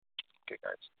Okay,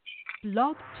 guys.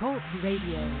 Blog Talk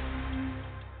Radio.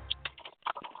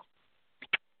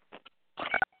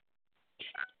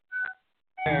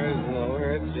 There's no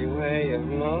earthly way of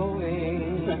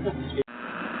knowing.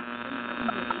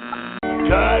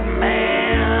 Goodman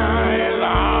is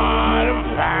out of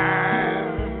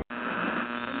time.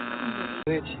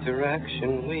 Which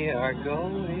direction we are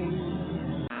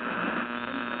going?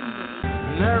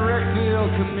 Directly El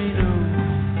Camino.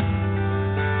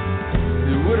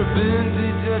 It would have been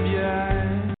DWI.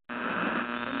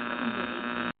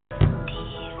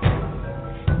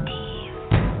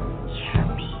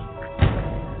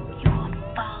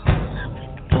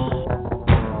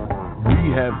 We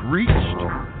have reached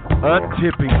a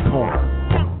tipping point.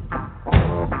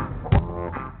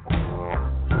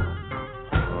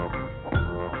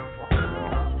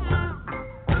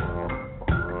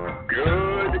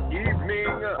 Good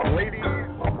evening, ladies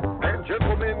and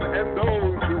gentlemen, and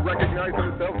those who recognize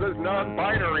themselves as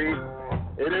non-binary.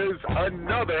 It is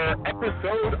another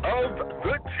episode of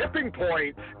The Tipping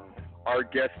Point. Our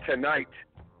guest tonight,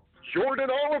 Jordan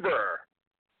Oliver,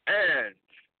 and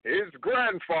his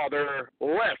grandfather,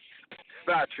 Les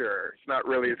Thatcher. It's not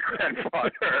really his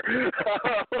grandfather.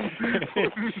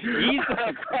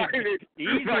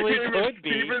 Easily could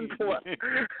be.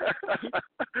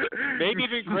 Maybe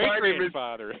even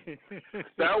great-grandfather.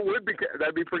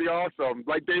 That'd be pretty awesome.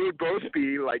 Like, they would both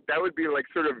be, like, that would be, like,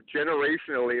 sort of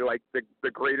generationally, like,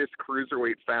 the greatest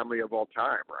cruiserweight family of all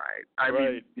time, right? I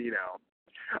mean, you know.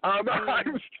 I'm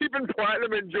Stephen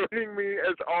Platinum, and joining me,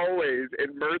 as always,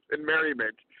 in mirth and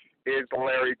merriment, is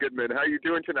Larry Goodman. How you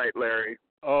doing tonight, Larry?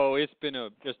 Oh, it's been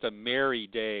just a merry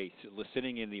day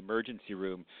sitting in the emergency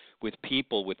room with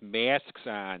people with masks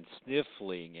on,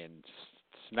 sniffling and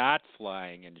snot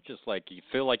flying, and it's just like you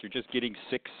feel like you're just getting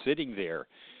sick sitting there.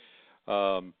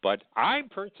 But I'm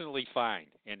personally fine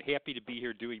and happy to be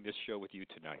here doing this show with you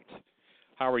tonight.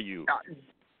 How are you?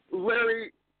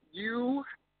 Larry, you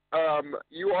are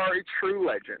a true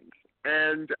legend,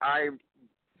 and I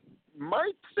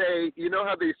might say, you know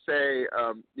how they say,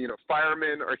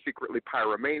 firemen are secretly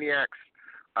pyromaniacs,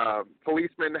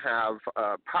 policemen have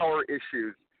power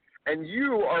issues, and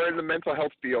you are in the mental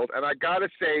health field, and I gotta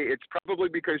say, it's probably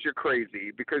because you're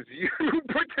crazy, because you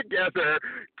put together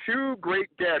two great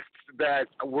guests that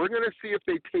we're gonna see if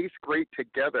they taste great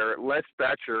together, Les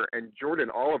Thatcher and Jordan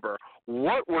Oliver.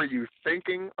 What were you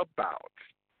thinking about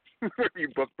when you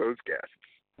booked those guests?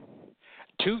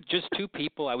 Just two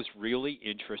people I was really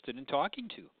interested in talking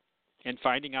to and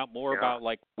finding out more about,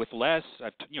 like, with Les.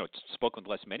 I've spoken with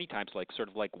Les many times, like, sort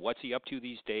of like, what's he up to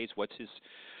these days? What's his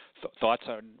thoughts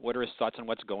on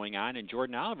what's going on? And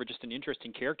Jordan Oliver, just an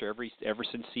interesting character ever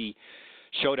since he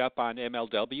showed up on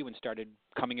MLW and started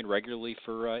coming in regularly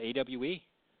for AWE.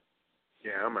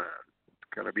 Yeah, man, it's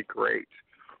gonna be great.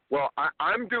 Well,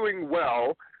 I'm doing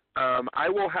well. I'm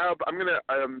going to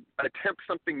attempt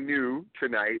something new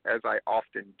tonight, as I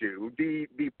often do. The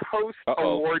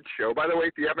post-award show. By the way,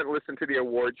 if you haven't listened to the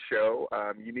award show,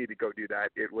 you need to go do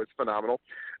that. It was phenomenal.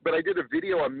 But I did a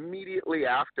video immediately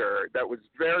after that was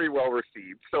very well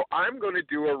received. So I'm going to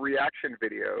do a reaction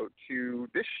video to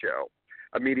this show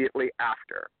immediately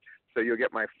after. So you'll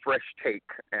get my fresh take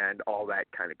and all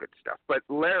that kind of good stuff. But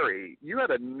Larry, you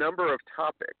had a number of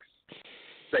topics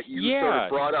that you sort of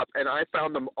brought up, and I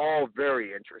found them all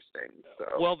very interesting. So.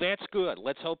 Well, that's good.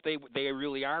 Let's hope they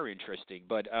really are interesting.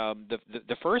 But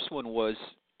the first one was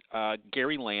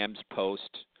Gary Lamb's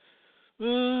post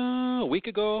a week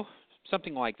ago,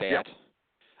 something like that,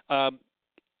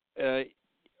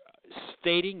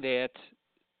 stating that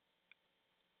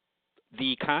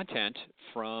the content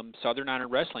from Southern Honor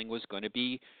Wrestling was going to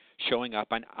be showing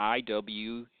up on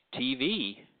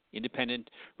IWTV, Independent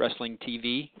Wrestling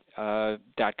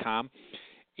TV.com,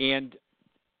 and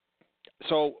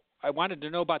so I wanted to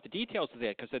know about the details of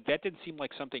that, because that didn't seem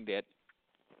like something that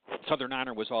Southern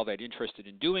Honor was all that interested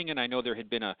in doing. And I know there had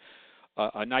been a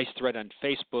nice thread on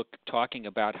Facebook talking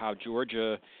about how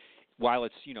Georgia, while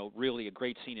it's really a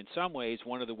great scene in some ways,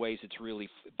 one of the ways it's really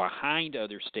behind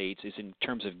other states is in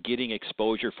terms of getting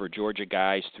exposure for Georgia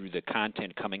guys through the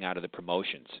content coming out of the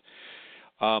promotions.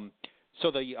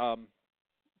 So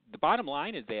the bottom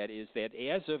line is that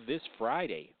as of this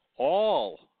Friday,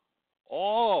 all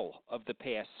of the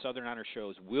past Southern Honor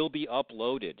shows will be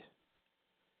uploaded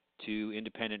to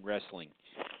Independent Wrestling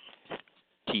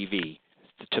TV,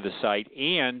 to the site,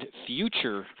 and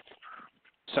future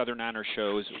Southern Honor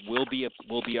shows will be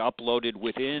uploaded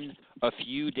within a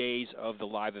few days of the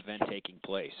live event taking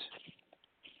place.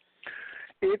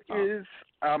 It is,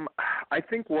 I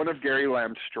think, one of Gary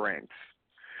Lamb's strengths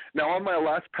Now, on my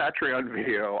last Patreon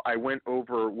video, I went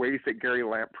over ways that Gary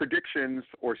Lamb, predictions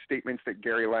or statements that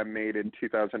Gary Lamb made in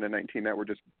 2019 that were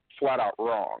just flat out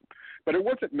wrong. But it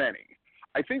wasn't many.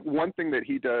 I think one thing that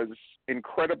he does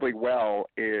incredibly well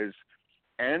is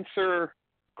answer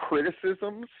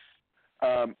criticisms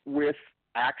with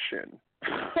action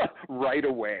right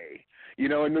away. You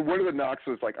know, and one of the knocks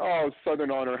was like, oh,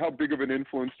 Southern Honor, how big of an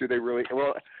influence do they really –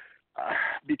 well,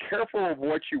 be careful of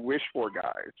what you wish for,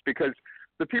 guys, because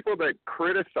the people that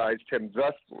criticized him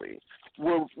thusly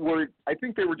were I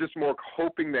think they were just more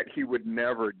hoping that he would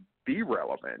never be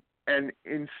relevant. And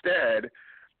instead,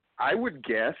 I would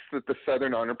guess that the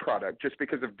Southern Honor product, just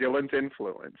because of Dylan's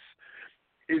influence,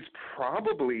 is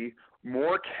probably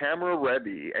more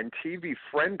camera-ready and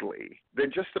TV-friendly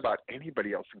than just about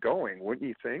anybody else going, wouldn't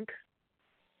you think?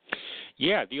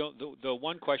 Yeah, the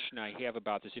one question I have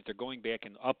about this, if they're going back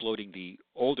and uploading the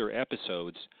older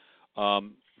episodes,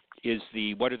 is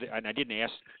what are they, and I didn't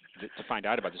ask to find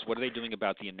out about this, what are they doing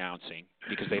about the announcing?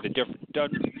 Because they have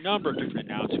a number of different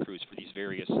announce crews for these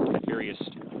various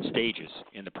stages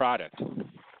in the product.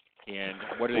 And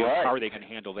how are they going to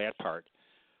handle that part?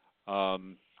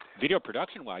 Video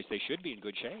production-wise, they should be in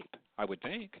good shape, I would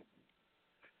think.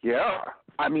 Yeah.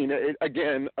 I mean,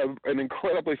 again, an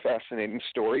incredibly fascinating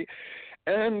story.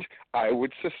 And I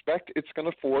would suspect it's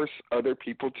going to force other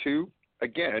people to,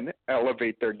 again,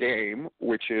 elevate their game,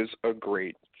 which is a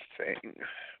great thing.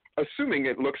 Assuming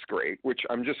it looks great, which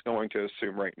I'm just going to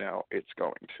assume right now it's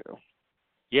going to.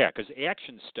 Yeah, because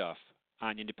action stuff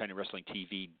on independent wrestling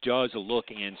TV does look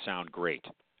and sound great.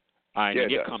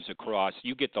 It comes across.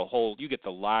 You get the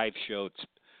live show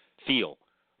feel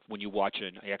when you watch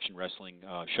an action wrestling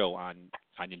show on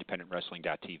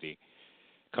independentwrestling.tv.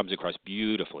 Comes across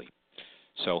beautifully.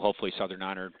 So hopefully Southern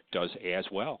Honor does as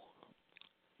well.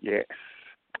 Yes.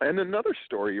 And another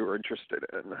story you were interested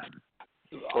in.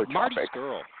 Marty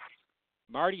Scurll.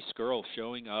 Marty Scurll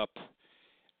showing up.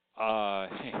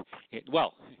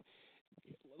 Well,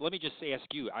 let me just ask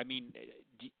you. I mean,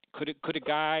 could a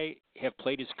guy have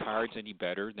played his cards any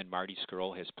better than Marty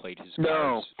Scurll has played his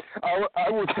cards? No.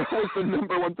 That was the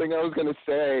number one thing I was going to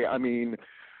say. I mean,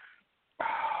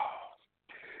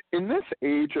 in this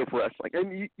age of wrestling,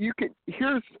 and you can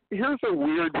here's a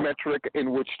weird metric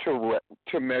in which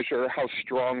to measure how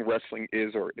strong wrestling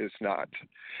is or is not,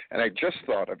 and I just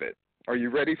thought of it. Are you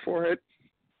ready for it?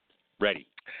 Ready.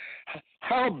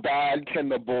 How bad can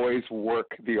the boys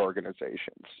work the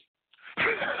organizations?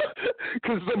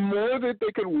 Because the more that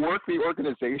they can work the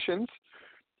organizations,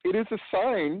 it is a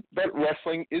sign that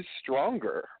wrestling is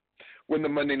stronger. When the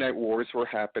Monday Night Wars were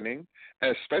happening,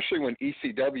 and especially when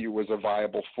ECW was a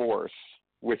viable force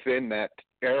within that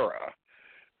era,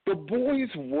 the boys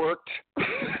worked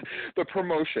the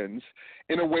promotions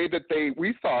in a way that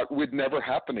we thought would never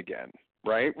happen again,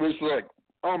 right? It was like,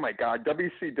 oh my God,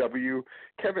 WCW,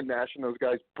 Kevin Nash and those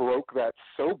guys broke that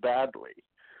so badly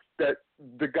that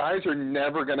the guys are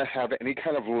never going to have any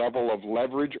kind of level of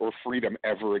leverage or freedom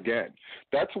ever again.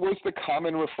 That was the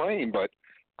common refrain, but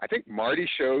I think Marty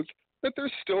shows that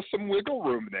there's still some wiggle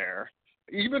room there,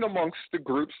 even amongst the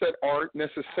groups that aren't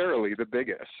necessarily the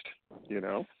biggest, you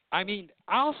know? I mean,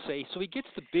 I'll say, so he gets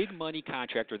the big money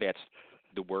contract, or that's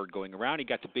the word going around. He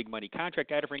got the big money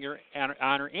contract out of Ring of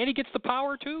Honor, and he gets the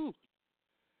power, too.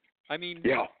 I mean,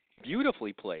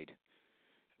 beautifully played.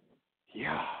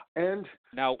 Yeah, and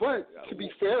now, but to be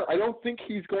fair, I don't think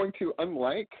he's going to,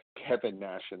 unlike Kevin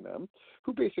Nash and them,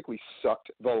 who basically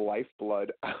sucked the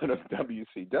lifeblood out of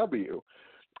WCW.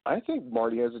 I think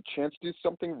Marty has a chance to do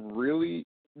something really.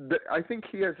 I think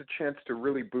he has a chance to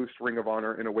really boost Ring of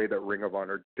Honor in a way that Ring of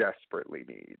Honor desperately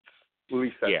needs. At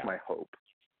least that's my hope.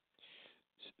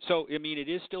 So I mean, it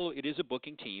is a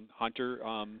booking team. Hunter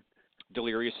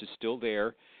Delirious is still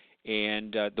there,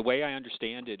 and the way I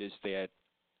understand it is that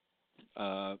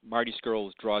Marty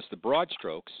Scurll draws the broad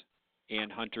strokes,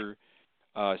 and Hunter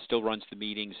still runs the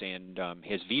meetings and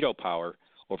has veto power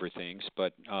over things.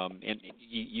 But and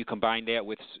you combine that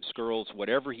with Scurll's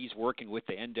whatever he's working with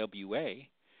the NWA,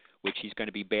 which he's going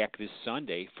to be back this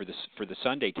Sunday for the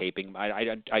Sunday taping.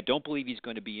 I don't believe he's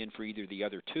going to be in for either of the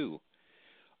other two,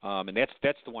 and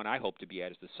that's the one I hope to be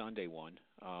at, is the Sunday one.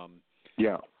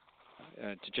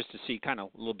 To see kind of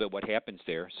a little bit what happens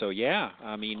there. So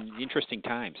I mean, interesting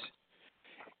times.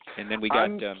 And then we got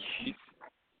go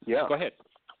ahead.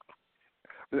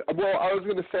 Well, I was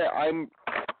going to say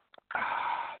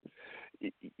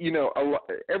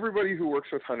everybody who works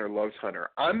with Hunter loves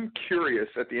Hunter. I'm curious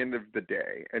at the end of the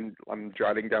day, and I'm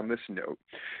jotting down this note,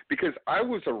 because I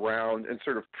was around and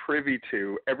sort of privy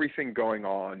to everything going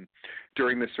on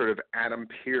during this sort of Adam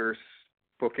Pearce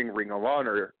booking Ring of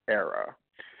Honor era,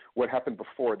 what happened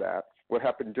before that, what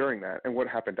happened during that, and what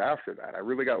happened after that. I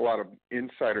really got a lot of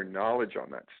insider knowledge on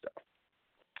that stuff.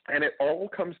 And it all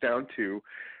comes down to,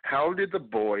 how did the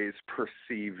boys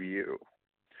perceive you?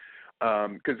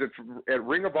 Because it's at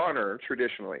Ring of Honor,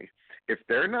 traditionally, if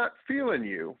they're not feeling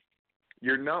you,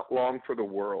 you're not long for the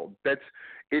world.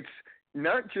 It's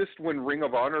not just when Ring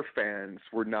of Honor fans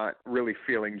were not really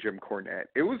feeling Jim Cornette.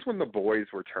 It was when the boys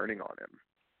were turning on him.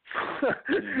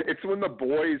 It's when the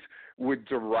boys would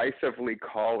derisively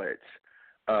call it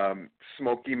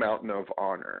Smoky Mountain of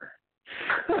Honor.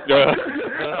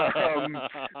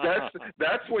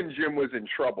 That's when Jim was in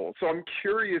trouble. So I'm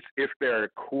curious if they're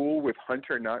cool with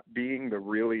Hunter not being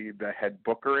the head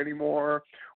booker anymore,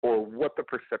 or what the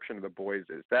perception of the boys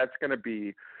is. That's going to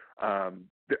be a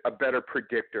better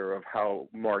predictor of how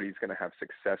Marty's going to have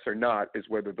success or not, is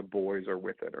whether the boys are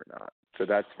with it or not. So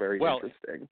that's very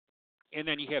interesting. And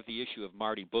then you have the issue of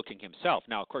Marty booking himself.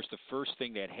 Now, of course, the first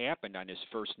thing that happened on his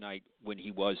first night when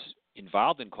he was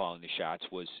involved in calling the shots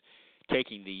was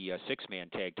taking the six-man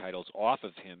tag titles off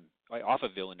of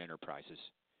Villain Enterprises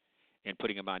and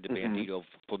putting them onto Bandito,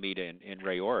 Flamita, and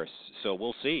Ray Orris. So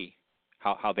we'll see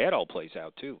how that all plays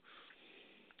out, too.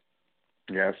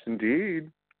 Yes,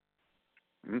 indeed.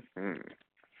 And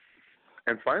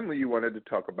finally, you wanted to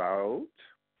talk about...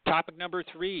 Topic number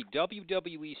 3,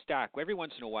 WWE stock. Every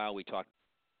once in a while we talk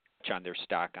on their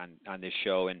stock on this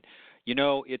show, and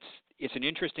it's an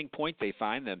interesting point they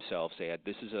find themselves at.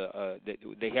 This is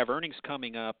they have earnings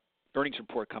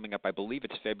report coming up. I believe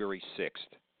it's February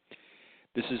 6th.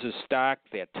 This is a stock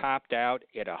that topped out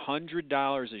at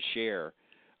 $100 a share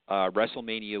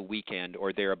WrestleMania weekend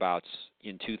or thereabouts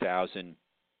in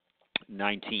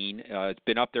 2019. It's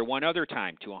been up there one other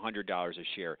time to $100 a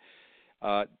share.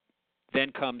 Then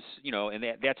comes, and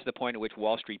that's the point at which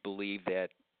Wall Street believed that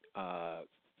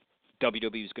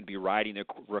WWE was going to be riding the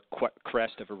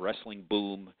crest of a wrestling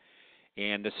boom,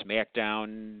 and the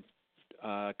SmackDown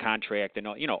contract, and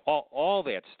all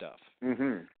that stuff.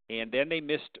 And then they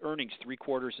missed earnings 3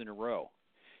 quarters in a row,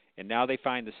 and now they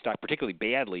find the stock particularly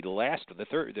badly the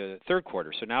third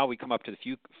quarter. So now we come up to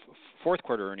the fourth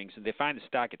quarter earnings, and they find the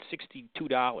stock at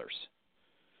 $62,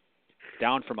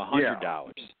 down from $100. Yeah.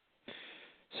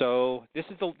 So this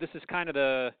is kind of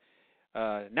the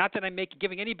not that I'm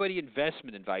giving anybody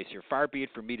investment advice here. Far be it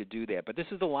from me to do that. But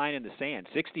this is the line in the sand.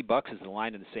 $60 is the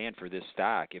line in the sand for this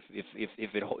stock.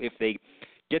 If they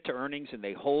get to earnings and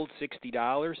they hold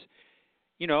 $60,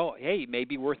 hey, it may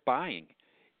be worth buying.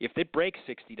 If it breaks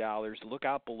 $60, look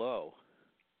out below.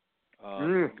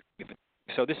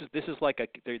 So this is like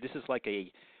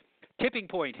a tipping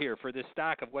point here for this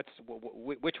stock of which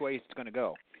way it's going to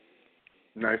go.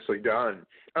 Nicely done.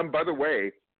 By the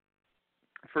way,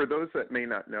 for those that may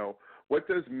not know, what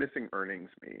does missing earnings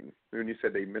mean? When you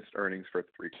said they missed earnings for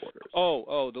 3 quarters.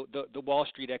 The Wall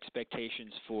Street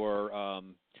expectations for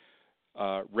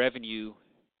revenue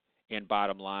and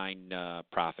bottom line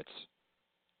profits.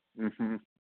 And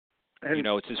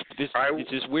it's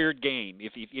this weird game.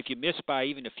 If you miss by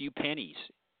even a few pennies,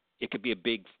 it could be a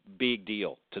big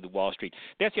deal to the Wall Street.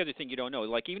 That's the other thing you don't know.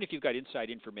 Like, even if you've got inside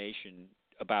information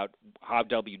about how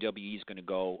WWE is going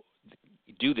to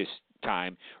do this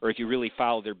time, or if you really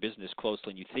follow their business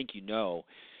closely and you think you don't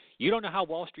know how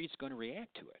Wall Street's going to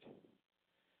react to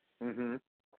it.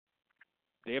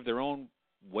 They have their own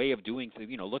way of doing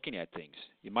things, looking at things.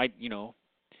 It might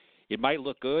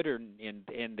look good, and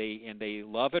they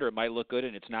love it, or it might look good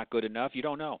and it's not good enough. You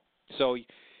don't know. So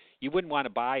you wouldn't want to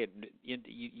buy it.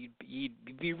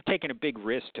 You'd be taking a big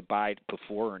risk to buy it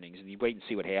before earnings, and you wait and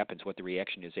see what happens, what the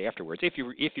reaction is afterwards, if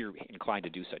you're inclined to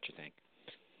do such a thing.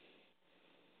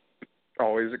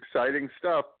 Always exciting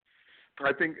stuff.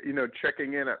 I think,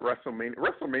 checking in at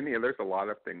WrestleMania, there's a lot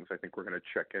of things I think we're going to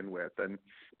check in with, and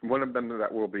one of them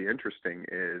that will be interesting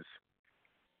is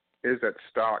that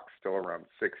stock still around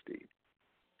 60,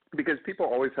 because people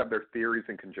always have their theories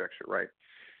and conjecture, right?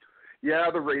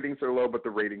 Yeah, the ratings are low, but the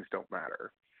ratings don't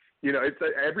matter. It's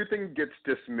everything gets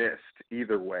dismissed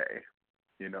either way.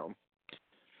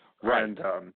 Right. And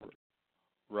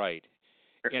right.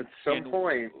 At some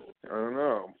point, I don't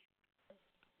know.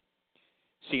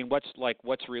 See, and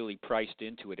what's really priced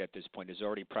into it at this point is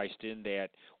already priced in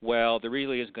that, well, there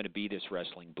really isn't going to be this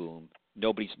wrestling boom.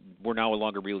 We're no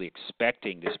longer really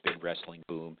expecting this big wrestling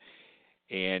boom,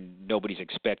 and nobody's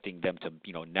expecting them to,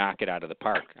 knock it out of the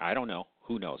park. I don't know.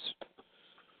 Who knows?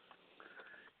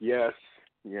 Yes.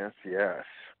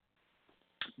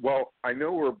 Well, I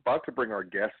know we're about to bring our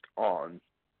guest on.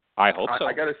 I hope so.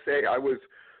 I got to say, I was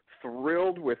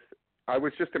I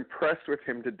was just impressed with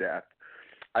him to death.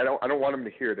 I don't want him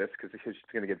to hear this because he's just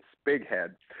going to get this big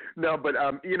head. No, but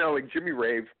like Jimmy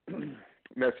Rave,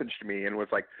 messaged me and was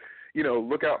like,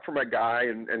 look out for my guy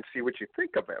and see what you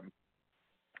think of him.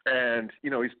 And,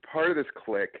 he's part of this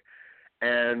clique,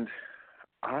 and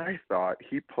I thought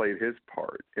he played his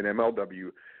part in MLW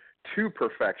to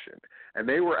perfection. And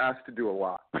they were asked to do a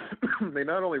lot. They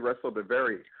not only wrestled a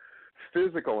very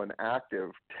physical and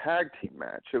active tag team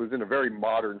match, it was in a very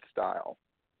modern style.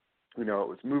 It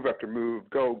was move after move,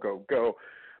 go, go, go.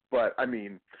 But, I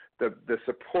mean, the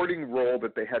supporting role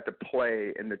that they had to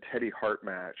play in the Teddy Hart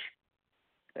match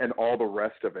and all the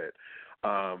rest of it,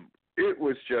 it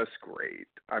was just great.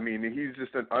 I mean, he's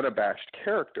just an unabashed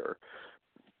character.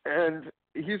 And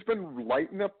he's been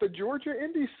lighting up the Georgia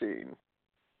indie scene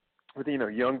with,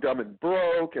 Young, Dumb, and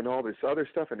Broke and all this other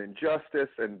stuff and Injustice.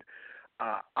 And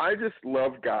I just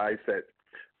love guys that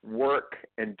work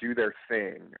and do their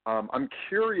thing. I'm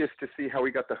curious to see how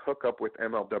he got the hook up with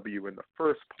MLW in the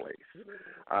first place.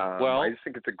 I just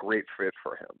think it's a great fit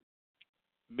for him.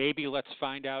 Maybe let's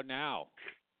find out now.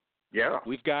 Yeah.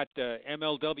 We've got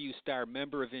MLW star,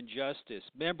 member of Injustice,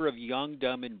 member of Young,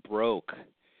 Dumb, and Broke,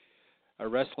 a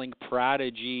wrestling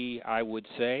prodigy, I would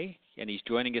say, and he's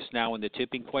joining us now in the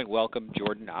tipping point. Welcome,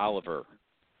 Jordan Oliver.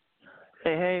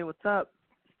 Hey, what's up?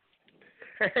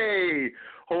 Hey,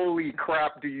 holy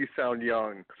crap, do you sound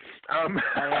young. I am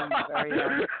very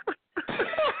young.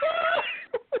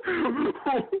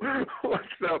 What's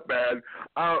up, man?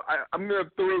 I'm going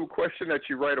to throw a question at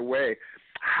you right away.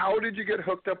 How did you get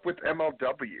hooked up with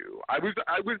MLW? I was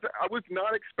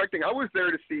not expecting. I was there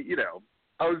to see,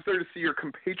 your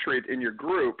compatriot in your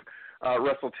group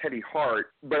wrestle Teddy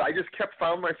Hart, but I just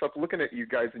found myself looking at you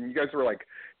guys, and you guys were like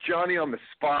Johnny on the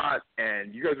spot,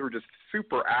 and you guys were just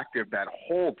super active that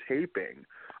whole taping.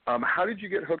 How did you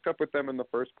get hooked up with them in the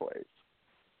first place?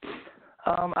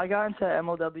 I got into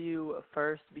MLW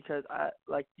first because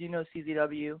do you know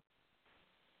CZW?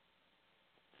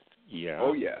 Yeah.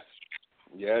 Oh yes.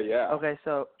 Yeah. Okay,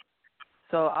 so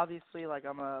obviously,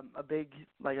 I'm a big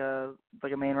a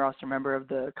main roster member of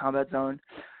the Combat Zone,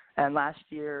 and last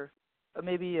year,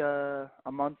 maybe a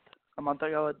month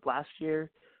ago, last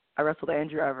year, I wrestled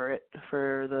Andrew Everett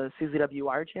for the CZW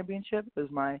Wire Championship. It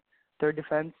was my third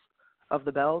defense of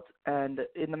the belt, and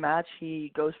in the match,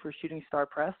 he goes for shooting star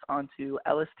press onto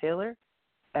Ellis Taylor,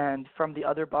 and from the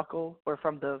other buckle, or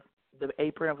from the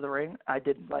apron of the ring, I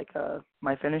did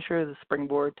my finisher, the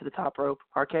springboard to the top rope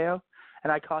RKO,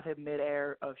 and I caught him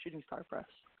midair of shooting star press.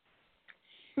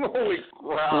 Holy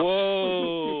crap!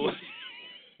 Whoa!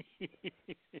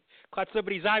 Caught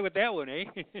somebody's eye with that one, eh?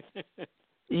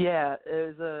 Yeah,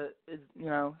 it was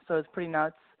so it's pretty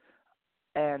nuts,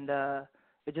 and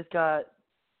it just got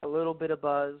a little bit of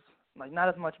buzz, not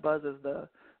as much buzz as the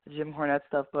Jim Cornette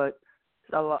stuff, but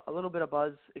a little bit of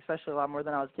buzz, especially a lot more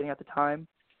than I was getting at the time.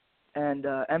 And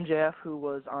MJF, who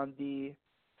was on the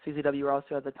CZW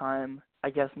roster at the time, I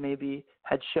guess maybe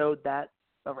had showed that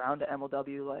around to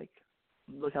MLW,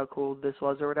 look how cool this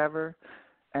was or whatever.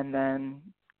 And then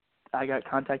I got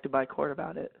contacted by Court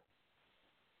about it.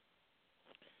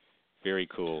 Very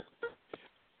cool.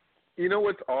 You know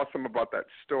what's awesome about that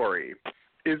story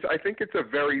is I think it's a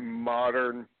very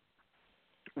modern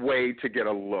way to get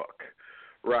a look,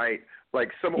 right?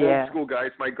 Some old school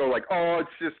guys might go oh,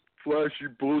 it's just flashy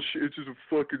bullshit, it's just a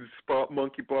fucking spot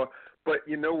monkey ball. But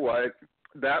you know what?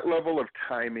 That level of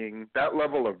timing, that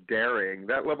level of daring,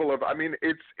 that level of,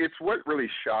 it's what really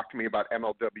shocked me about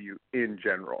MLW in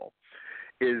general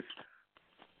is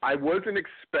I wasn't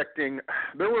expecting,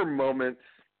 there were moments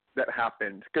that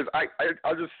happened, because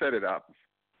I'll just set it up.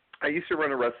 I used to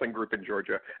run a wrestling group in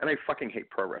Georgia, and I fucking hate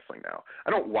pro wrestling now.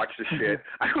 I don't watch the shit.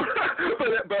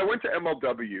 But I went to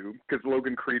MLW because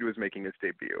Logan Creed was making his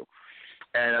debut.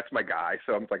 And that's my guy,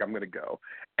 so I'm I'm going to go.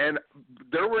 And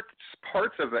there were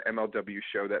parts of the MLW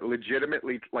show that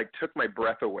legitimately, took my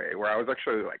breath away, where I was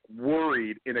actually,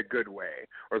 worried in a good way.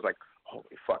 Or I was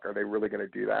holy fuck, are they really going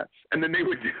to do that? And then they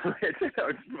would do it, and I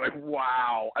was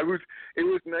wow. It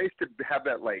was nice to have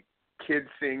that, kid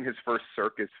seeing his first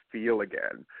circus feel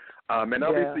again. And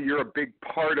obviously you're a big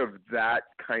part of that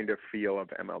kind of feel of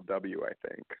MLW, I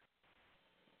think.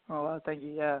 Oh, well, thank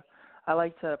you, yeah. I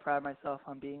like to pride myself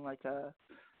on being it's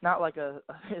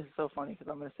so funny because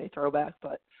I'm going to say throwback,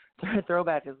 but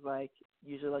throwback is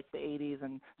usually the 80s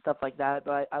and stuff like that,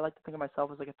 but I like to think of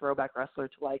myself as a throwback wrestler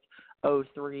to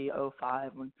 03,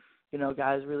 05 when,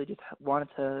 guys really just wanted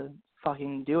to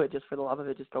fucking do it just for the love of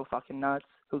it, just go fucking nuts.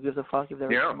 Who gives a fuck if there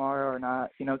was tomorrow or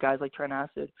not? Guys like Trent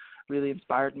Acid really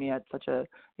inspired me at such a,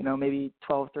 maybe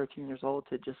 12, 13 years old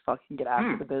to just fucking get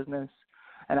after the business.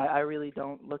 And I really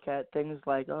don't look at things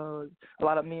a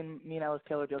lot of me and Ellis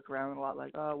Taylor joke around a lot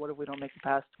oh, what if we don't make it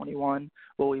past 21?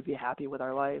 Will we be happy with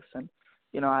our lives? And,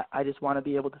 I just want to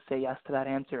be able to say yes to that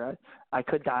answer. I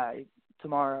could die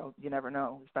tomorrow. You never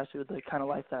know, especially with the kind of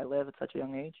life that I live at such a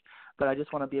young age. But I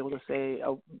just want to be able to say,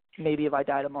 oh, maybe if I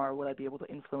die tomorrow, would I be able to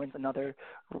influence another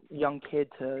young kid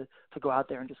to go out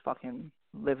there and just fucking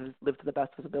live to the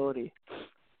best of his ability?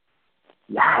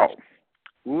 Wow.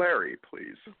 Larry,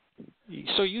 please.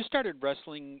 So you started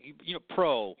wrestling,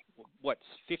 pro,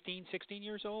 15, 16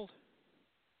 years old?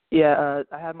 Yeah,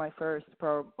 I had my first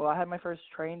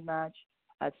trained match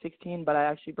at 16, but I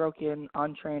actually broke in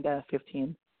untrained at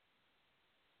 15.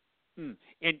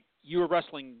 And you were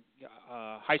wrestling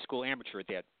high school amateur at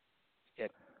that?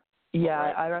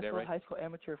 Yeah, I right? wrestled high school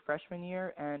amateur freshman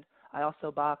year, and I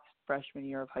also boxed freshman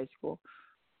year of high school.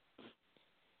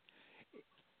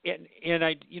 And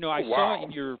I saw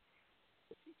in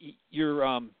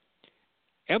your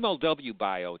MLW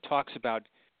bio talks about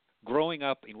growing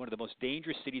up in one of the most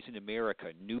dangerous cities in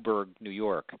America, Newburgh, New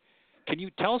York. Can you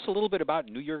tell us a little bit about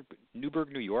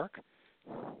Newburgh, New York?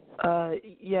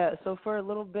 Yeah, so for a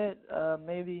little bit,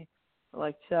 maybe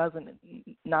like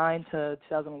 2009 to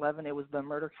 2011, it was the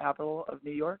murder capital of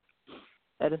New York.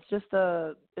 And it's just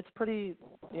it's pretty,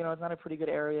 it's not a pretty good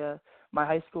area. My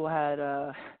high school had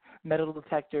metal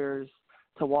detectors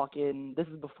to walk in. This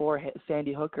is before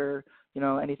Sandy Hook or,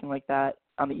 anything like that.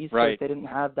 On the East Coast, they didn't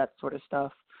have that sort of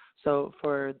stuff. So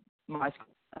for my school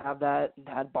to have that, it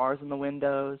had bars in the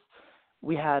windows.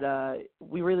 We had, it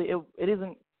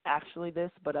isn't actually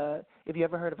this, but if you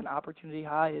ever heard of an Opportunity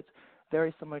High, it's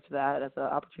very similar to that. As an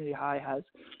Opportunity High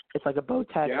it's like a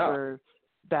Bowtech for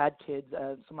bad kids.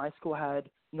 So my school had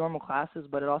normal classes,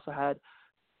 but it also had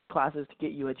classes to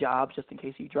get you a job just in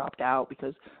case you dropped out,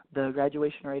 because the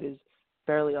graduation rate is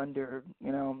fairly under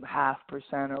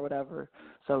 0.5% or whatever.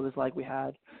 So it was like we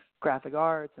had graphic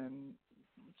arts and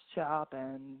shop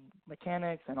and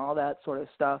mechanics and all that sort of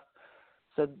stuff.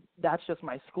 So that's just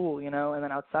my school, and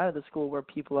then outside of the school where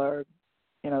people are,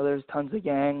 there's tons of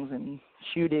gangs and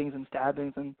shootings and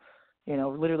stabbings and,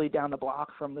 literally down the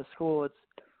block from the school,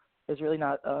 it's really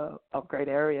not a great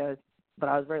area. But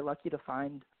I was very lucky to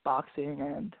find boxing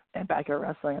and backyard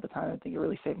wrestling at the time. I think it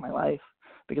really saved my life,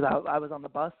 because I was on the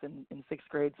bus in 6th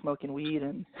grade smoking weed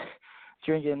and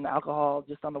drinking alcohol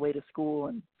just on the way to school,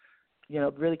 and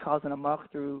really causing a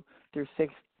muck through 6th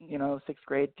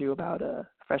grade through about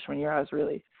freshman year. I was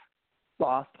really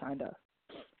lost, kind of.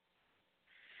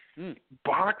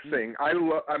 Boxing.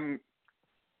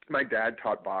 My dad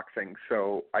taught boxing,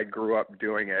 so I grew up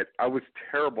doing it. I was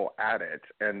terrible at it,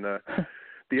 and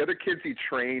the other kids he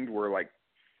trained were like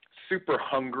super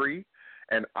hungry,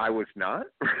 and I was not.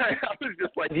 Right? I was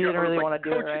just like, you didn't really want to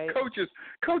do it, right?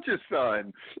 Coach's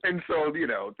son, and so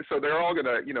so they're all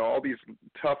gonna, all these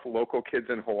tough local kids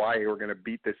in Hawaii were gonna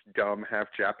beat this dumb half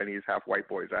Japanese, half white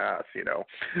boy's ass. That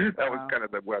was kind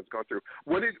of what I was going through.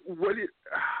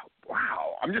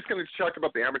 Wow. I'm just gonna talk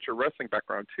about the amateur wrestling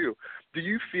background too. Do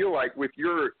you feel like with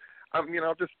your, I'll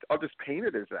just paint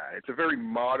it as that. It's a very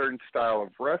modern style of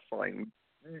wrestling.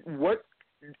 What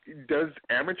does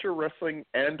amateur wrestling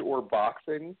and or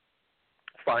boxing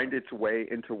find its way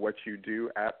into what you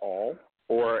do at all,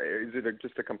 or is it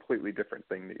just a completely different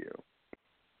thing to you?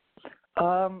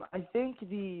 I think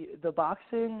the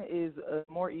boxing is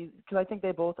more easy, because I think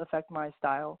they both affect my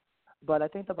style. But I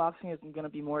think the boxing is going to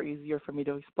be more easier for me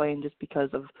to explain, just because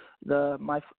of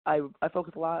I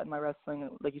focus a lot in my wrestling,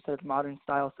 like you said, it's modern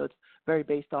style, so it's very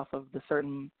based off of the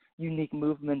certain unique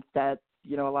movements that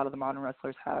a lot of the modern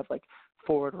wrestlers have, like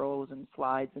forward rolls and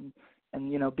slides and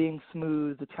being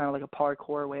smooth. It's kind of like a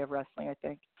parkour way of wrestling, I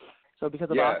think. So because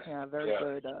of boxing, I have very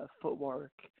good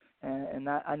footwork, and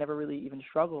that I never really even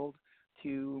struggled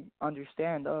to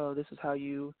understand, this is how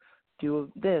you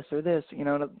do this or this.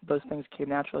 Those things came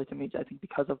naturally to me, I think,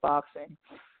 because of boxing.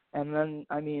 And then,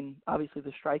 obviously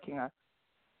the striking,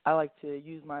 I like to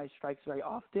use my strikes very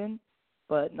often,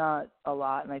 but not a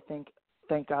lot. And I think,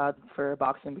 thank God for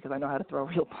boxing, because I know how to throw a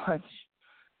real punch.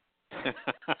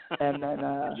 And then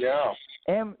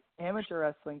amateur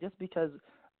wrestling, just because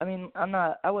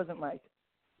I wasn't like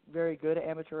very good at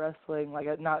amateur wrestling,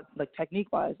 like not like technique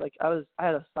wise, like I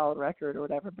had a solid record or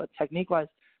whatever, but technique wise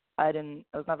I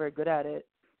was not very good at it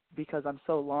because I'm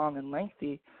so long and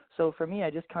lengthy. So for me, I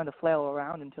just kind of flail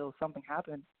around until something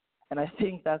happens, and I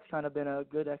think that's kind of been a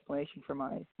good explanation for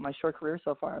my short career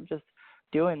so far. I'm just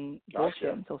doing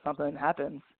bullshit until something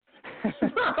happens.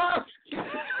 I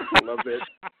love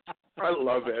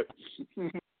it.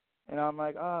 I'm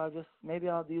like, maybe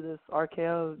I'll do this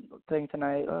RKO thing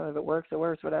tonight. If it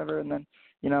works, whatever. And then,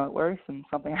 it works and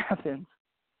something happens.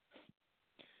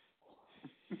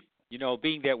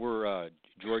 Being that we're a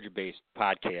Georgia-based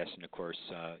podcast, and of course,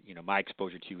 my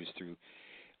exposure to you is through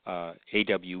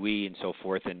AWE and so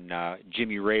forth. And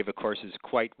Jimmy Rave, of course, is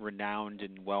quite renowned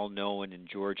and well known in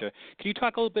Georgia. Can you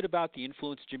talk a little bit about the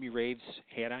influence Jimmy Rave's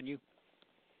had on you?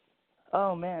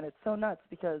 Oh man, it's so nuts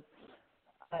because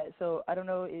I don't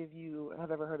know if you have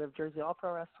ever heard of Jersey All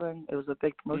Pro Wrestling. It was a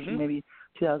big promotion, maybe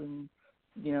 2000s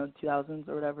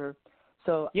or whatever.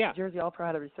 So yeah. Jersey All Pro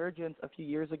had a resurgence a few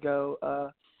years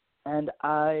ago, and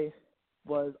I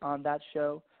was on that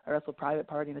show. I wrestled Private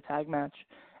Party in a tag match,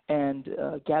 and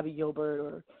Gabby Gilbert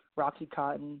or Roxy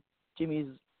Cotton, Jimmy's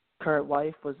current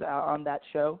wife, was out on that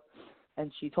show,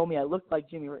 and she told me I looked like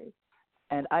Jimmy Rave.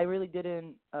 And I really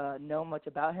didn't know much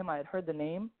about him. I had heard the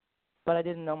name, but I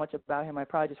didn't know much about him. I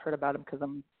probably just heard about him because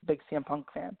I'm a big CM Punk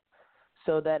fan.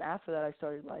 So then after that, I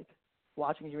started like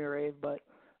watching Jimmy Rave, but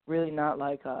really not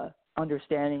like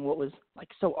understanding what was like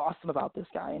so awesome about this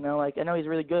guy. You know, like I know he's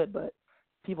really good, but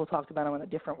people talked about him in a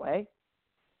different way.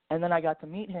 And then I got to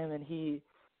meet him, and he,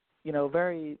 you know,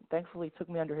 very thankfully took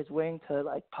me under his wing to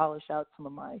like polish out some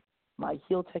of my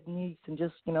heel techniques and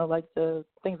just, you know, like the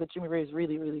things that Jimmy Rave is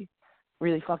really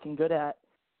fucking good at.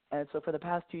 And so for the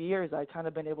past 2 years, I kind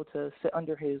of been able to sit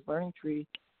under his learning tree,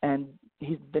 and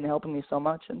he's been helping me so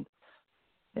much. And,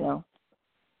 you know.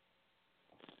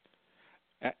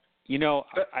 You know,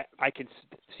 I can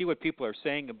see what people are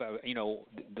saying about, you know,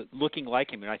 looking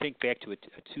like him. And I think back to a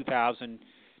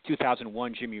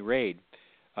 2001 Jimmy Rave,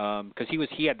 because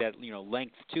he had that, you know,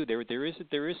 length too. There is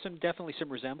definitely some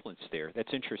resemblance there.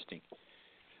 That's interesting.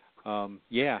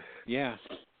 Yeah.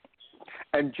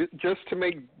 And just to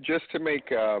make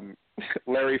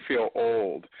Larry feel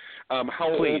old,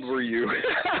 how Please. old were you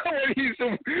when he's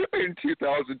in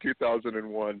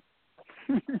 2001?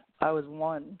 I was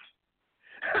 1.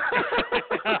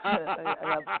 I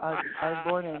was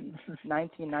born in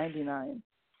 1999.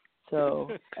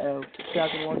 So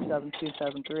 2001, 2002,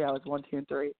 2003, I was 1, 2, and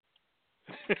 3.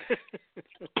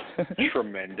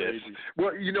 Tremendous.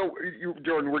 Well, you know,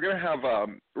 Jordan, we're gonna have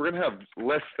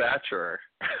Les Thatcher,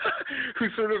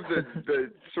 who's sort of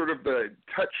the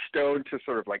touchstone to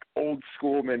sort of like old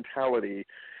school mentality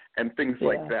and things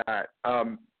like that.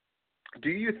 Do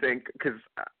you think? Because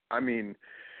I mean,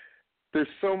 there's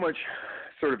so much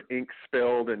sort of ink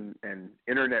spilled and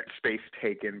internet space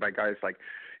taken by guys like,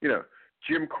 you know,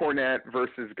 Jim Cornette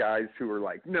versus guys who are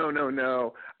like, no.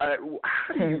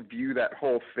 How do you view that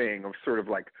whole thing of sort of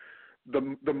like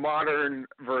the modern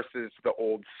versus the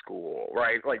old school,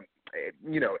 right? Like,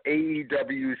 you know,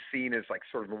 AEW scene is like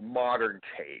sort of a modern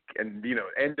take, and, you know,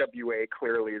 NWA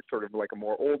clearly is sort of like a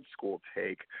more old school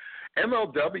take.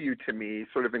 MLW to me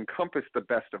sort of encompassed the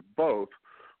best of both.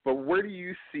 But where do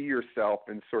you see yourself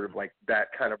in sort of like that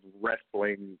kind of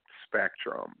wrestling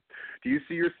spectrum? Do you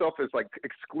see yourself as like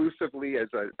exclusively as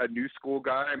a new school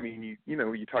guy? I mean, you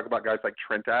know, you talk about guys like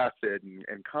Trent Acid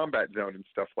and Combat Zone and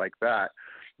stuff like that.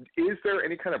 Is there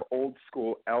any kind of old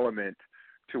school element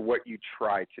to what you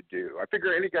try to do? I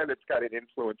figure any guy that's got an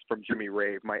influence from Jimmy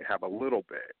Rave might have a little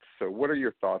bit. So what are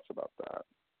your thoughts about that?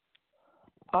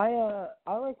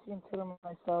 I like to consider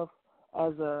myself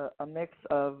as a mix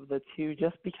of the two,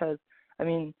 just because, I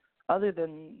mean, other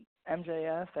than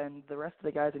MJF and the rest of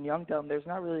the guys in Youngdom, there's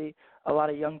not really a lot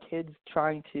of young kids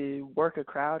trying to work a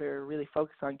crowd or really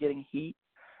focus on getting heat,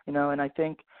 you know. And I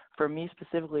think for me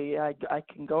specifically, I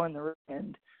can go in the ring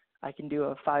and I can do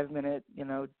a 5-minute, you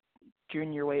know,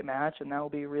 junior weight match, and that will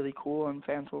be really cool, and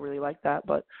fans will really like that.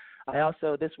 But I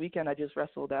also, this weekend, I just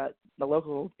wrestled at the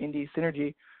local indie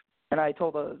Synergy, and I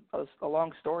told a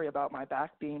long story about my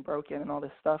back being broken and all this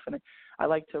stuff. And I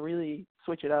like to really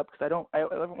switch it up, because I don't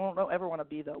ever want to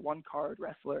be the one-card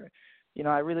wrestler. You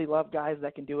know, I really love guys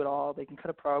that can do it all. They can cut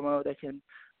a promo. They can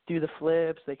do the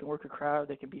flips. They can work a crowd.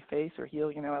 They can be face or heel.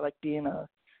 You know, I like being a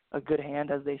good hand,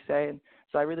 as they say. And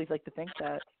so I really like to think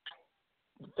that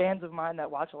fans of mine that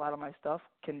watch a lot of my stuff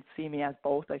can see me as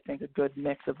both. I think a good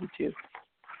mix of the two.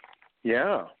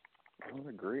 Yeah, I would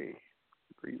agree.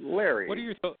 Larry, what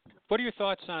are your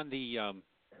thoughts on the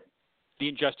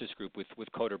Injustice Group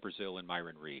with Coda Brazil and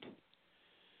Myron Reed?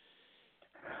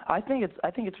 I think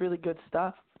it's really good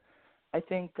stuff. I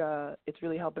think it's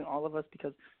really helping all of us,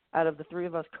 because out of the three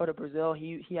of us, Coda Brazil,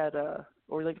 he had or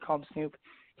we like to call him Snoop.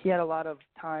 He had a lot of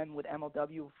time with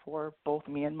MLW before both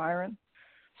me and Myron,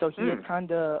 so he had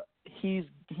he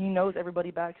knows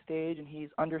everybody backstage, and he's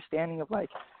understanding of like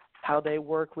how they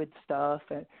work with stuff,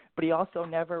 but he also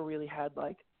never really had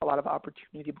like a lot of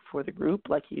opportunity before the group.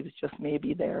 Like, he was just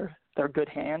maybe their good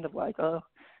hand of like, oh,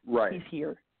 right, he's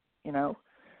here, you know.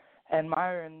 And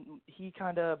Myron, he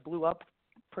kind of blew up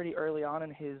pretty early on in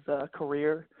his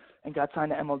career and got signed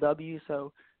to MLW,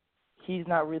 so he's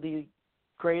not really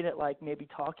great at like maybe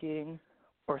talking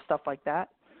or stuff like that.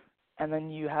 And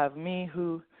then you have me,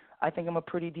 who I think I'm a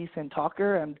pretty decent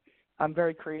talker, and I'm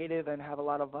very creative and have a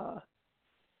lot of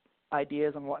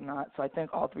ideas and whatnot. So I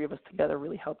think all three of us together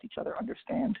really helped each other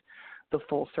understand the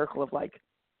full circle of like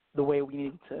the way we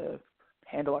need to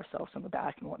handle ourselves in the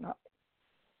back and whatnot.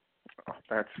 Oh,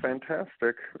 that's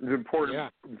fantastic. It's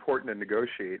important to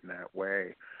negotiate in that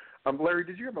way. Larry,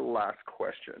 did you have a last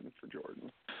question for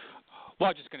Jordan? Well, I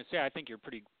was just going to say, I think you're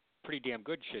pretty damn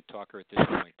good shit talker at this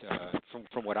point,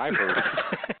 from what I've heard.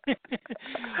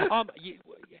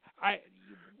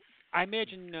 I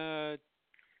imagine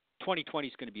 2020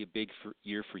 is going to be a big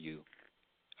year for you.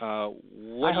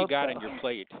 What do you got on your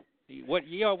plate? So what do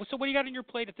you got on your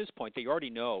plate at this point that you already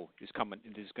know is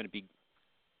going to be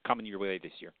coming your way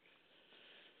this year?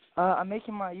 I'm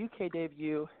making my UK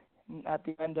debut at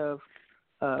the end of,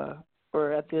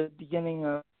 or at the beginning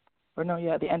of, or no,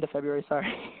 yeah, at the end of February.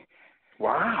 Sorry.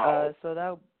 Wow.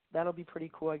 So that'll be pretty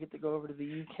cool. I get to go over to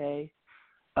the UK.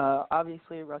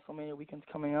 Obviously, WrestleMania weekend's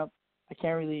coming up. I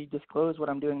can't really disclose what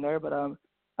I'm doing there, but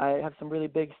I have some really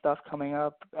big stuff coming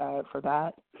up for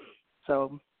that.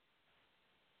 So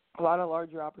a lot of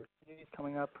larger opportunities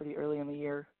coming up pretty early in the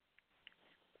year.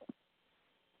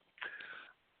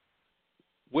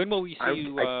 When will we see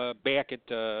you back at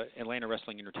Atlanta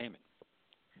Wrestling Entertainment?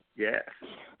 Yes.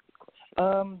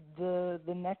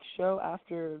 The next show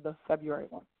after the February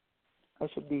one. I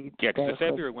should be. Yeah, because the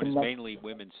February one is mainly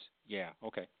women's. Yeah,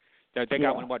 okay. They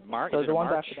got one, what, March? So is the it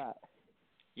ones March? after that.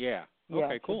 Yeah. Yeah,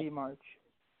 okay, cool. Should be March.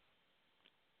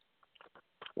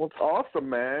 Well, it's awesome,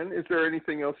 man. Is there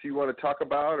anything else you want to talk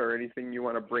about or anything you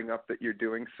want to bring up that you're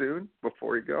doing soon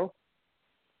before you go?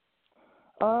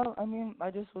 I mean, I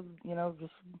just was,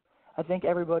 I think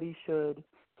everybody should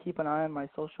keep an eye on my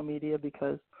social media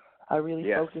because I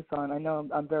really focus on, I know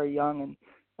I'm very young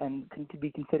and can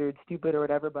be considered stupid or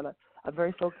whatever, but I'm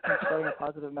very focused on spreading a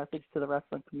positive message to the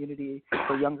wrestling community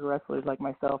for younger wrestlers like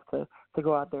myself to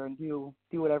go out there and do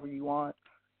whatever you want.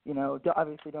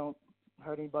 Obviously don't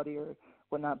hurt anybody or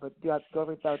whatnot, but go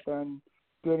out there and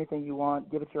do anything you want,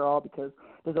 give it your all, because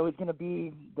there's always going to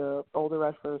be the older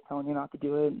wrestlers telling you not to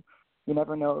do it. You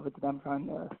never know if it's them trying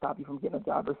to stop you from getting a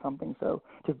job or something. So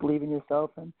just believe in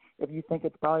yourself, and if you think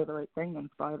it's probably the right thing, then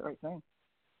it's probably the right thing.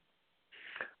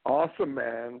 Awesome,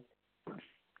 man.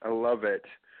 I love it.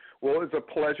 Well, it's a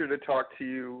pleasure to talk to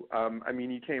you. I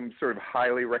mean, you came sort of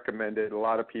highly recommended. A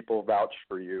lot of people vouched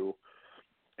for you.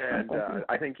 And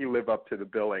I think you live up to the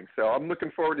billing. So I'm looking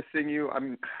forward to seeing you.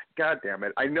 God damn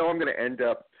it. I know I'm going to end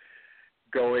up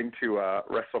going to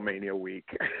WrestleMania week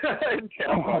in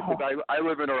Tampa because I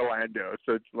live in Orlando,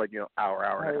 so it's like hour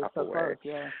and a half away. Close,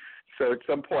 yeah. So at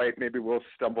some point maybe we'll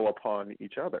stumble upon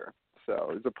each other.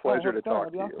 So it's a pleasure to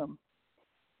talk to you. Awesome.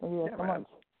 Yeah, so much.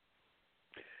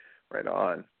 Right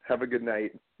on. Have a good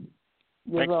night.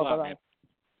 Thanks a lot, man.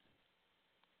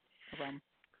 No problem.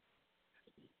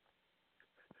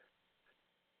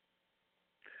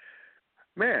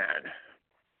 Man,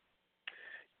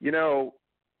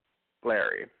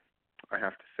 Larry, I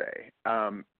have to say,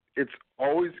 it's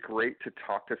always great to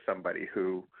talk to somebody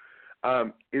who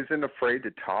isn't afraid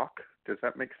to talk. Does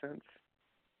that make sense?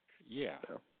 Yeah.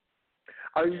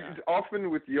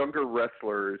 Often with younger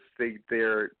wrestlers,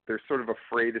 they're sort of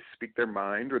afraid to speak their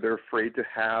mind, or they're afraid to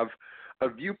have a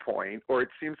viewpoint, or it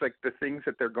seems like the things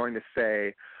that they're going to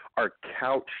say are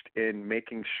couched in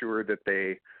making sure that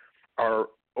they are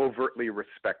overtly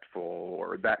respectful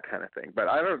or that kind of thing. But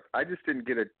I just didn't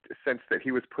get a sense that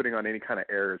he was putting on any kind of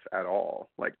airs at all.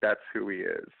 Like, that's who he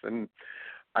is. And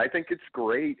I think it's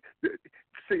great.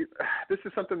 See, this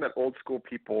is something that old school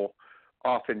people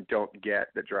often don't get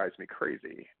that drives me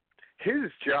crazy.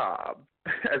 His job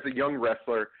as a young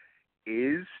wrestler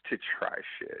is to try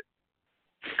shit.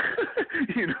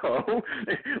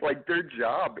 Like, their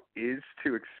job is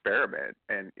to experiment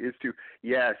and is to,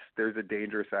 yes, there's a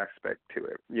dangerous aspect to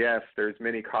it. Yes, there's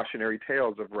many cautionary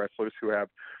tales of wrestlers who have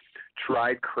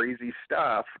tried crazy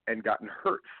stuff and gotten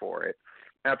hurt for it.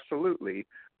 Absolutely.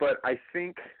 But I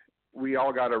think we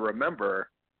all got to remember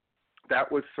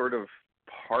that was sort of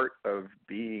part of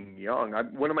being young.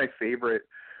 One of my favorite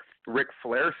Ric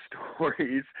Flair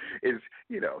stories is,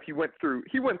 he went through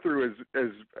as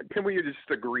can we just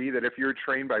agree that if you're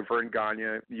trained by Vern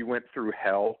Gagne, you went through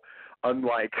hell?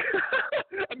 Unlike,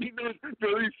 I mean, there's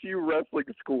very few wrestling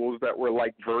schools that were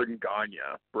like Vern Gagne,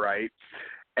 right?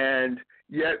 And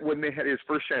yet when they had his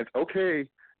first chance, okay,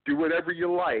 do whatever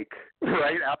you like,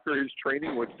 right, after his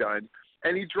training was done,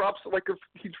 and he drops a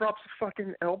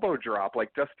fucking elbow drop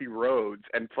like Dusty Rhodes,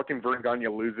 and fucking Vern Gagne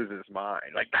loses his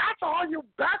mind. Like, that's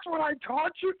what I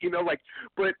taught you,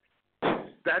 but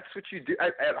that's what you do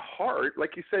at heart.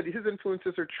 Like you said, his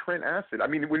influences are Trent Acid. I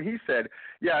mean, when he said,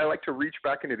 "Yeah, I like to reach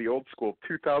back into the old school,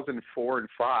 2004 and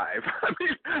 5." I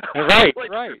mean, right.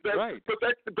 But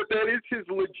that is his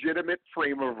legitimate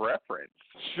frame of reference.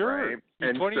 Sure, right? He's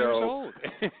and 20 so, years old.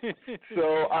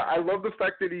 So I love the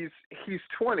fact that he's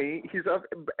 20. He's up,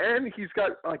 and he's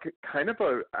got like kind of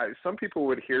a. Some people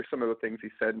would hear some of the things he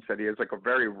said and said he has like a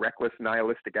very reckless,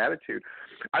 nihilistic attitude.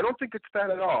 I don't think it's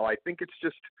that at all. I think it's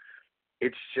just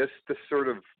the sort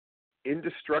of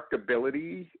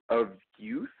indestructibility of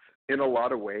youth in a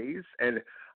lot of ways. And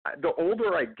the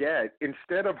older I get,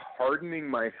 instead of hardening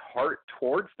my heart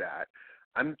towards that,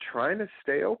 I'm trying to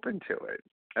stay open to it.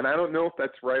 And I don't know if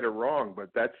that's right or wrong, but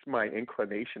that's my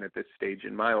inclination at this stage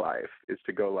in my life, is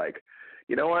to go like,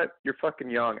 you know what? You're fucking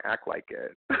young. Act like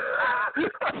it.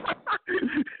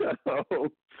 So,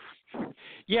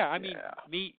 yeah, I mean,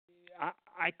 me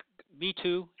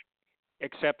too.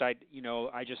 Except I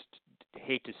just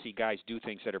hate to see guys do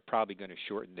things that are probably going to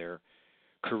shorten their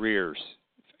careers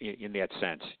in that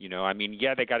sense. I mean,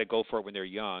 yeah, they got to go for it when they're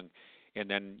young, and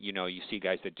then you see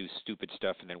guys that do stupid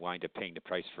stuff and then wind up paying the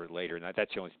price for it later. And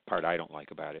that's the only part I don't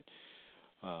like about it.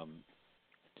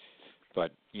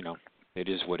 But it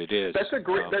is what it is. That's a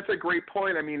great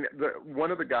point. I mean, one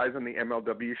of the guys on the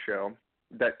MLW show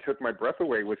that took my breath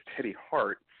away was Teddy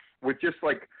Hart, with just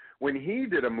like. When he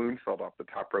did a moonsault off the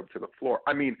top rope to the floor,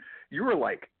 I mean, you were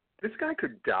like, this guy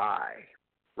could die,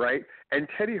 right? And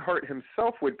Teddy Hart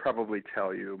himself would probably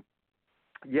tell you,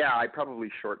 yeah, I probably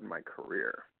shortened my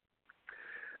career.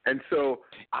 And so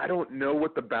I don't know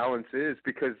what the balance is,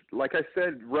 because, like I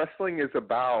said, wrestling is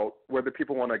about, whether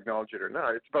people want to acknowledge it or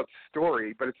not, it's about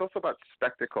story, but it's also about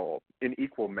spectacle in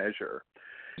equal measure.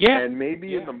 Yeah. And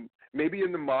maybe in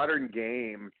the modern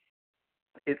game,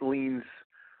 it leans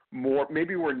more,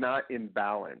 maybe we're not in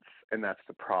balance, and that's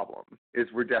the problem, is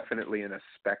we're definitely in a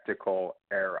spectacle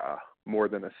era more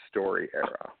than a story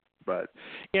era. But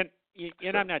and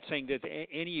I'm not saying that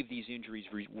any of these injuries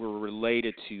were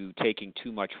related to taking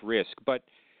too much risk, but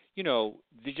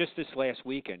just this last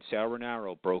weekend, Sal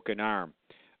Renaro, broken arm,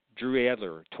 Drew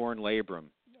Adler, torn labrum,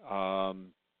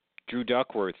 Drew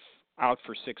Duckworth out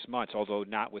for 6 months, although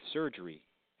not with surgery.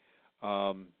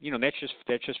 That's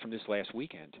just from this last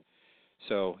weekend.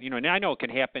 So, and I know it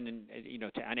can happen,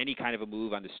 on any kind of a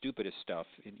move, on the stupidest stuff,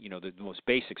 the most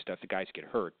basic stuff, the guys get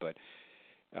hurt, but,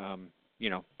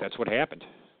 that's what happened.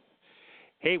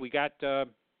 Hey, we got the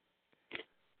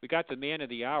man of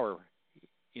the hour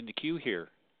in the queue here.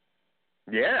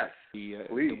 Yes,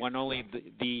 the one only,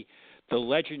 the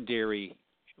legendary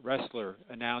wrestler,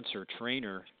 announcer,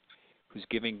 trainer, who's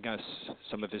giving us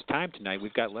some of his time tonight.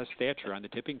 We've got Les Thatcher on the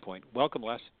tipping point. Welcome,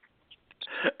 Les.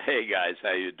 Hey guys,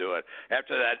 how you doing?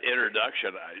 After that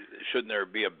introduction, shouldn't there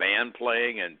be a band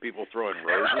playing and people throwing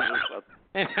roses or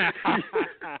something?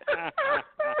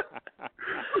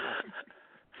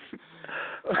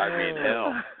 I mean,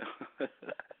 hell.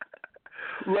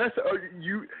 Les,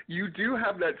 you do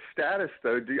have that status,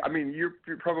 though. I mean, you're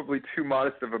probably too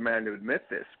modest of a man to admit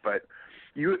this, but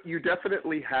you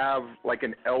definitely have like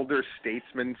an elder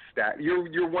statesman stat.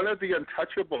 You're one of the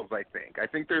untouchables, I think. I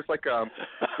think there's like 5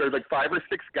 or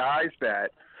 6 guys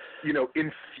that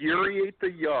infuriate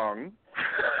the young,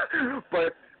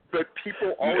 but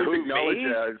people always acknowledge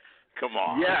as. Come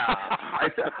on. Yeah.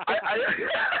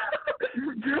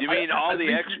 You mean all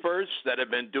the experts that have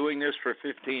been doing this for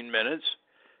 15 minutes,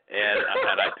 and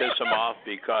I piss them off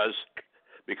because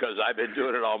I've been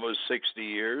doing it almost 60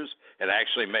 years and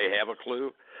actually may have a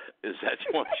clue? Is that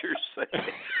what you're saying?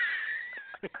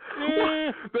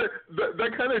 Well,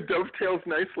 that kind of dovetails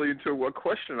nicely into what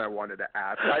question I wanted to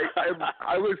ask.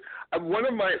 I was one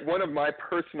of my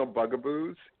personal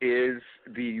bugaboos is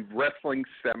the wrestling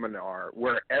seminar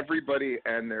where everybody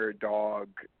and their dog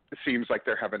seems like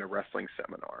they're having a wrestling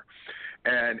seminar,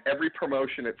 and every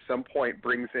promotion at some point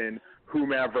brings in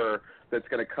whomever that's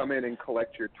going to come in and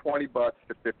collect your $20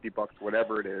 to $50,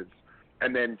 whatever it is,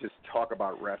 and then just talk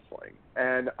about wrestling.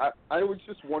 And I was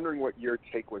just wondering what your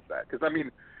take was that, because I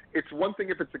mean, it's one thing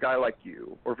if it's a guy like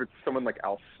you or if it's someone like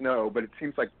Al Snow, but it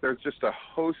seems like there's just a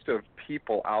host of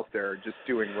people out there just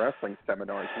doing wrestling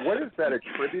seminars. What is that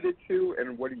attributed to,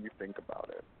 and what do you think about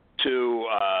it? To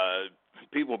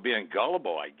people being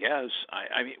gullible, I guess.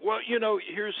 I mean, well,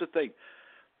 here's the thing.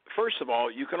 First of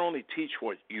all, you can only teach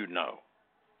what you know,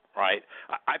 right?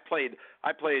 I played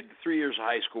 3 years of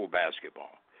high school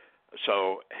basketball.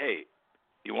 So, hey,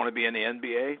 you want to be in the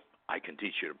NBA? I can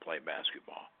teach you to play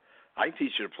basketball. I can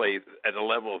teach you to play at a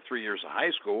level of 3 years of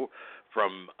high school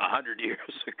from 100 years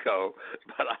ago,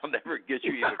 but I'll never get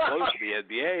you even close to the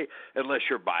NBA unless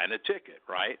you're buying a ticket,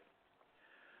 right?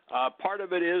 Part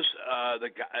of it is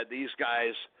these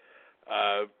guys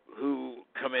who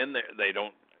come in. They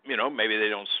don't, maybe they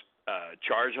don't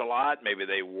charge a lot. Maybe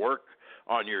they work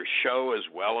on your show as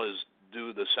well as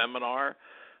do the seminar.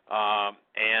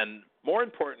 And more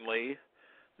importantly,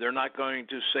 they're not going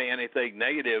to say anything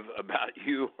negative about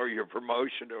you or your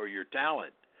promotion or your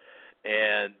talent.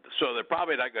 And so they're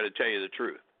probably not going to tell you the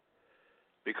truth,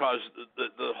 because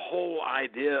the whole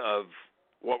idea of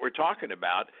what we're talking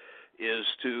about is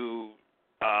to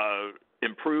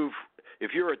improve.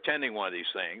 If you're attending one of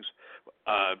these things,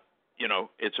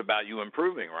 it's about you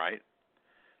improving, right?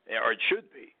 Or it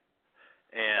should be.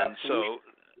 And Absolutely.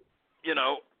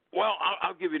 so, well,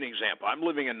 I'll give you an example. I'm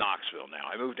living in Knoxville now.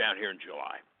 I moved down here in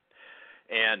July.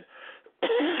 And,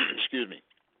 excuse me,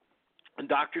 and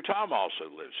Dr. Tom also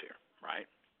lives here, right?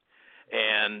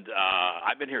 And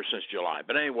I've been here since July.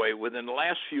 But anyway, within the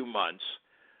last few months,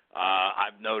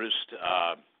 I've noticed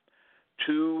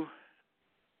 2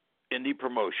 indie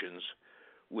promotions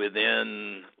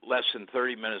within less than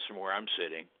 30 minutes from where I'm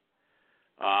sitting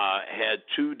had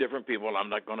 2 different people, and I'm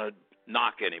not going to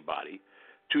knock anybody,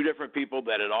 2 different people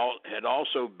that had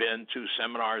also been to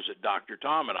seminars that Dr.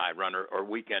 Tom and I run, or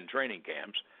weekend training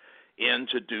camps, in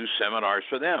to do seminars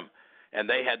for them. And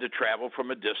they had to travel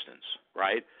from a distance,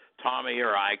 right? Tommy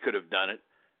or I could have done it,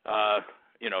 on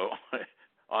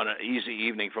an easy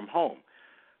evening from home.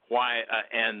 Why?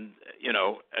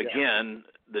 Again,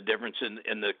 the difference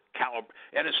in the caliber.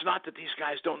 And it's not that these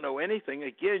guys don't know anything.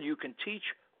 Again, you can teach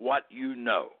what you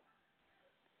know.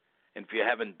 And if you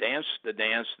haven't danced the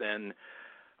dance, then,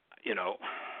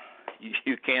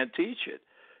 you can't teach it.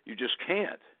 You just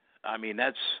can't. I mean,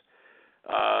 that's,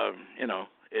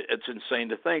 it's insane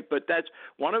to think. But that's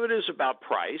one of it is about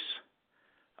price.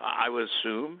 I would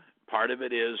assume part of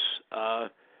it is,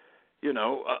 about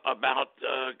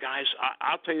guys.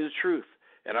 I'll tell you the truth,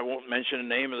 and I won't mention the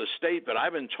name of the state, but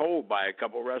I've been told by a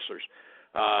couple of wrestlers.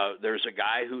 There's a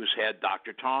guy who's had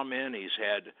Dr. Tom in. He's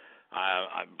had,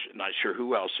 I'm not sure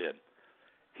who else in.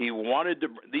 He wanted to.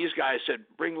 These guys said,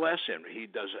 bring Les in. He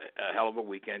does a hell of a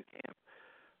weekend camp.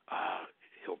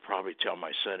 He'll probably tell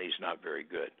my son he's not very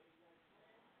good.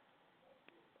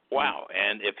 Wow.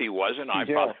 And if he wasn't, I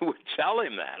probably would tell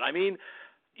him that. I mean,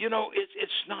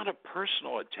 it's not a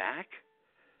personal attack.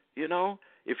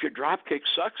 If your drop kick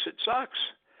sucks, it sucks.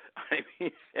 I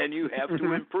mean, and you have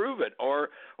to improve it or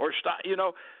stop.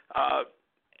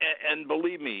 And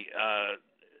believe me,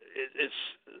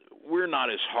 we're not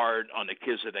as hard on the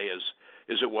kids today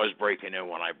as it was breaking in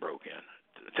when I broke in.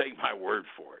 Take my word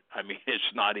for it. I mean,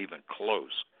 it's not even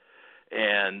close.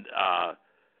 And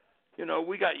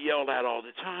we got yelled at all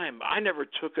the time. I never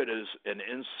took it as an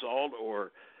insult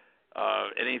or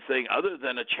anything other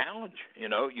than a challenge.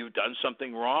 You've done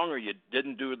something wrong, or you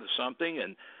didn't do something,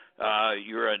 and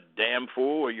you're a damn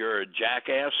fool, or you're a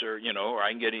jackass, or or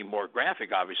I can get any more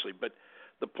graphic, obviously. But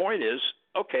the point is,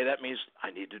 okay, that means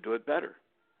I need to do it better,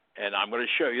 and I'm going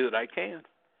to show you that I can.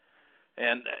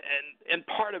 And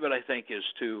part of it, I think, is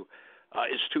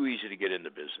it's too easy to get into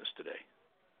business today.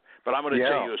 But I'm going to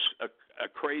tell you a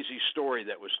crazy story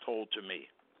that was told to me.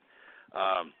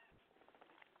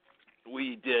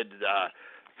 We did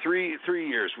 3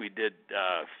 years. We did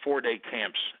 4-day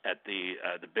camps at the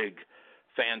big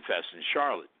Fan Fest in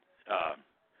Charlotte,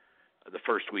 the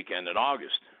first weekend in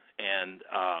August. And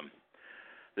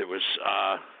there was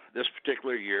this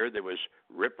particular year, there was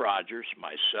Rip Rogers,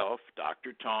 myself,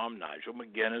 Dr. Tom, Nigel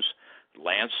McGuinness,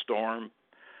 Lance Storm.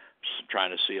 Trying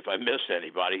to see if I missed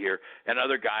anybody here, and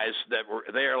other guys that were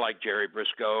there, like Jerry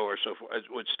Briscoe or so forth,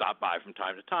 would stop by from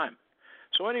time to time.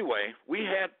 So anyway, we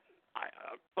had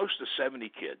close to 70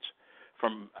 kids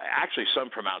actually some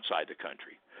from outside the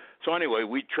country. So anyway,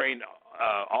 we trained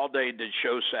all day, did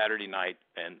shows Saturday night,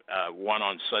 and one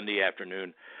on Sunday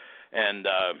afternoon, and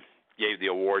gave the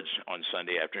awards on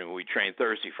Sunday afternoon. We trained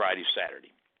Thursday, Friday,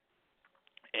 Saturday.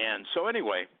 And so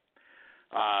anyway,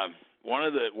 one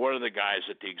of the guys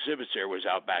at the exhibits there was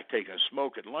out back taking a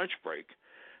smoke at lunch break,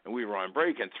 and we were on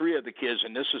break, and 3 of the kids,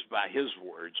 and this is by his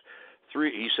words,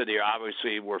 he said they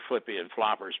obviously were flippy and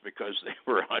floppers because they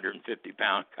were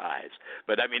 150-pound guys.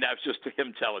 But, I mean, that's just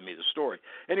him telling me the story.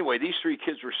 Anyway, these 3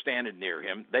 kids were standing near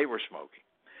him. They were smoking.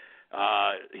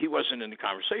 He wasn't in the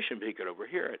conversation, but he could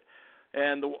overhear it.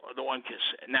 And the one kid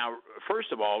said, now,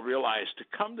 first of all, realize to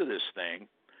come to this thing,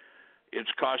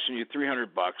 it's costing you $300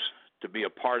 to be a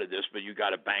part of this, but you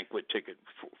got a banquet ticket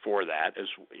for that as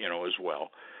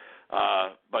well.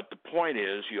 But the point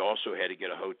is, you also had to get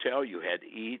a hotel. You had to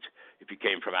eat. If you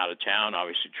came from out of town,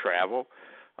 obviously travel.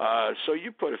 So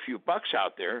you put a few bucks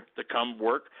out there to come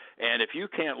work, and if you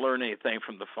can't learn anything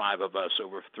from the 5 of us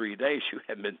over 3 days, you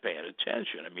haven't been paying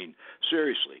attention. I mean,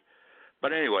 seriously.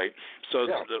 But anyway, so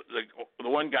the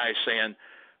one guy saying,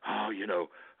 oh,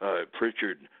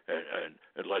 Pritchard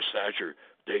and Les Thatcher,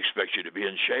 they expect you to be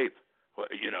in shape. Well,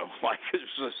 like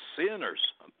it's a sin or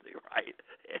something, right?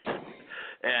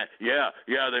 And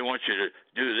they want you to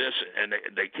do this, and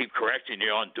they keep correcting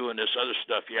you on doing this other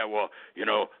stuff. Yeah, well,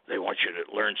 they want you to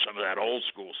learn some of that old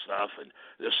school stuff and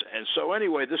this. And so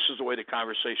anyway, this is the way the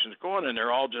conversation's going, and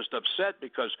they're all just upset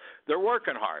because they're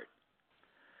working hard.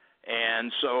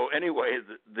 And so anyway,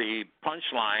 the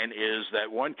punchline is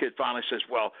that one kid finally says,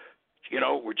 well,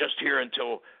 we're just here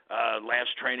until last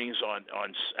training's on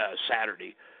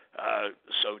Saturday.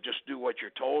 So just do what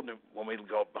you're told, and when we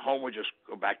go home, we just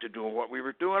go back to doing what we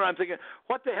were doing. I'm thinking,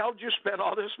 what the hell did you spend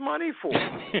all this money for?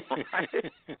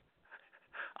 Right?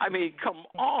 I mean, come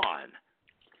on,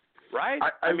 right?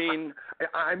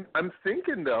 I'm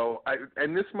thinking though,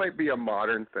 and this might be a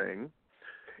modern thing,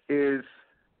 is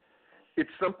it's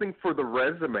something for the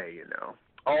resume,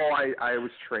 Oh, I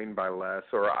was trained by Les,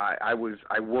 or I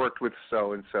worked with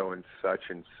so and so and such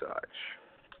and such.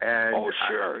 And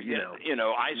sure,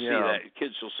 I see that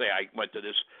kids will say I went to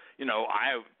this.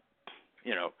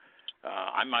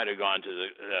 I might have gone to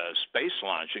the space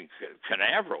launch in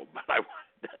Canaveral, but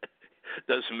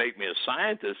doesn't make me a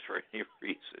scientist for any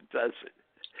reason, does it?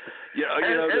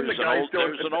 There's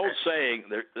an old saying.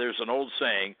 There's an old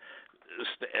saying: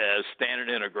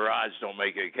 standing in a garage don't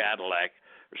make you a Cadillac,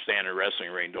 or standing in a wrestling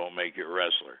ring don't make you a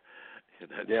wrestler.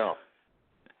 Yeah.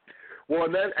 Well,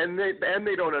 and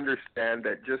they don't understand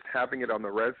that just having it on the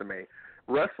resume,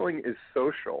 wrestling is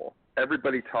social.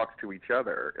 Everybody talks to each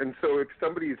other. And so if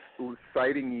somebody's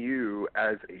citing you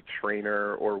as a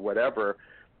trainer or whatever,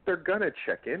 they're going to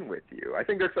check in with you. I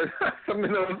think there's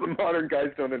something that the modern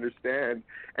guys don't understand.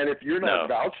 And if you're not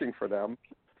vouching for them,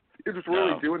 it's just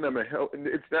really doing them a hill.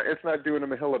 It's not doing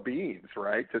them a hill of beans,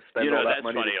 right? To spend all that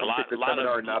money funny. to take the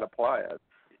seminar and not apply it.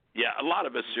 Yeah, a lot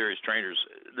of us serious trainers,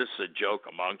 this is a joke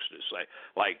amongst us,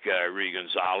 like Rudy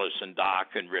Gonzalez and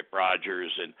Doc and Rip Rogers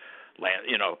and,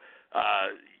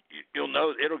 you'll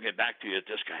know, it'll get back to you that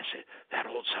this guy said, that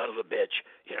old son of a bitch,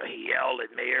 he yelled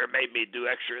at me or made me do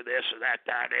extra this or that,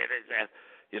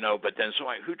 but then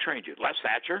who trained you? Les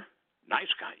Thatcher?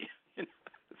 Nice guy.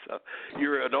 So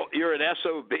you're an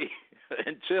SOB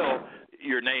until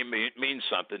your name means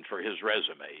something for his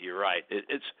resume. You're right.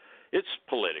 It's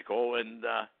political, and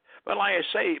but like I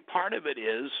say, part of it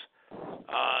is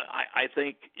I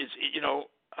think it's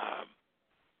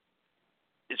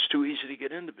it's too easy to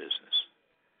get into business.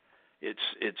 It's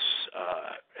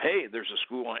hey, there's a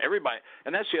school on everybody,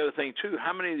 and that's the other thing too.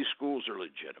 How many of these schools are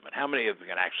legitimate? How many of them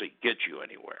can actually get you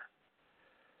anywhere?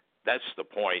 That's the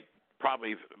point.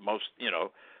 Probably most,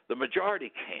 the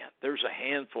majority can't. There's a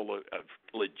handful of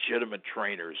legitimate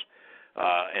trainers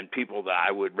and people that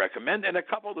I would recommend. And a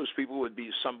couple of those people would be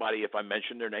somebody, if I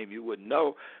mentioned their name, you wouldn't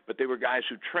know, but they were guys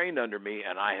who trained under me,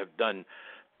 and I have done,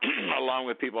 along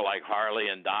with people like Harley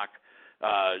and Doc,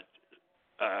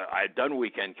 I'd done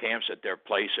weekend camps at their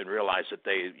place and realized that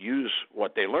they use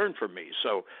what they learned from me.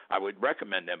 So I would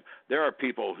recommend them. There are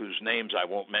people whose names I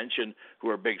won't mention who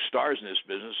are big stars in this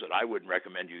business that I wouldn't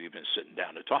recommend you even sitting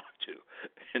down to talk to.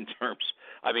 In terms,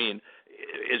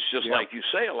 it's just like you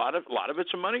say, a lot of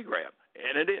it's a money grab,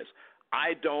 and it is.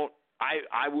 I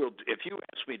will, if you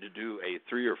ask me to do a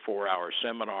 3 or 4 hour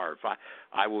seminar,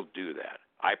 I will do that.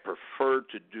 I prefer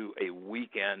to do a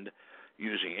weekend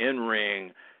using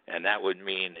in-ring. And that would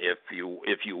mean if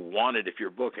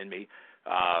you're booking me,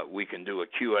 we can do a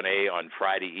Q&A on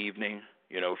Friday evening,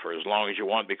 for as long as you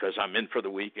want, because I'm in for the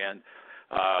weekend.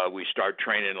 We start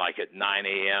training like at 9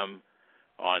 a.m.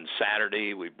 on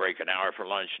Saturday. We break an hour for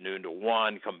lunch, noon to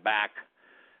 1, come back,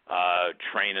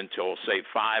 train until, say,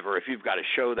 5. Or if you've got a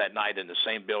show that night in the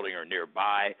same building or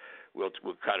nearby, we'll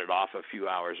cut it off a few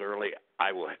hours early.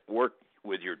 I will work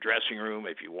with your dressing room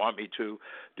if you want me to,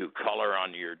 do color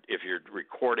on if you're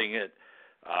recording it,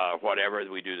 whatever.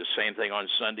 We do the same thing on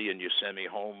Sunday, and you send me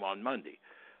home on Monday.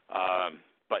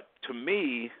 But to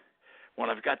me, when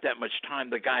I've got that much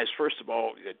time, the guys, first of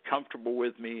all, get comfortable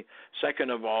with me. Second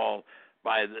of all,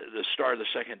 by the start of the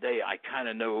second day, I kind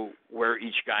of know where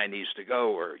each guy needs to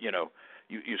go, or, you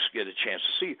get a chance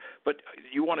to see. But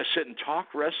you want to sit and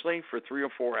talk wrestling for 3 or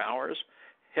 4 hours?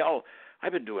 Hell,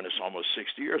 I've been doing this almost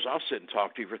 60 years. I'll sit and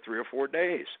talk to you for 3 or 4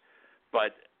 days.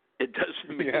 But it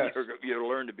doesn't mean you'll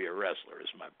learn to be a wrestler, is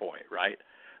my point, right?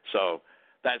 So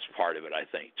that's part of it, I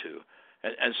think, too.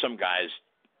 And some guys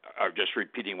are just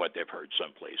repeating what they've heard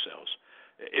someplace else.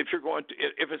 if you're going to,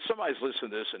 if it's somebody's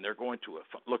listening to this and they're going to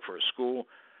look for a school,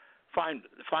 find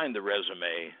the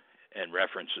resume and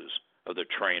references of the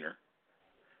trainer.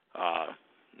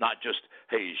 Not just,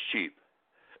 hey, he's cheap.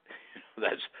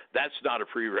 That's not a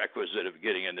prerequisite of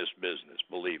getting in this business.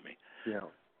 Believe me. Yeah.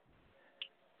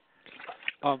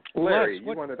 Larry, Les,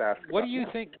 you wanted to ask. What do you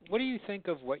think? What do you think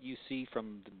of what you see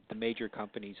from the major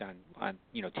companies on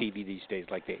TV these days,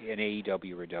 like an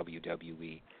AEW or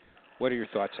WWE? What are your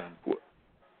thoughts on?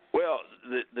 Well,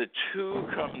 the two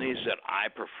companies that I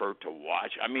prefer to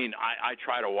watch. I mean, I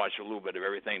try to watch a little bit of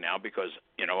everything now because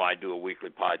I do a weekly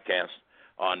podcast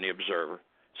on the Observer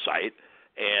site,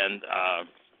 and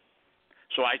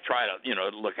so I try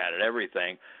to look at it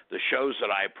everything. The shows that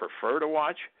I prefer to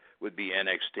watch would be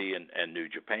NXT and New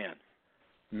Japan,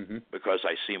 because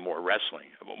I see more wrestling.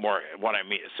 More what I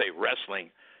mean say wrestling,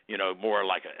 more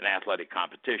like an athletic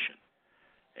competition,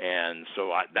 and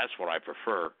so that's what I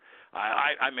prefer.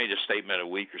 I made a statement a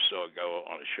week or so ago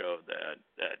on a show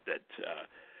that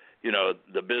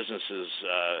the business is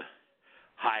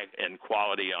high in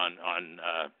quality on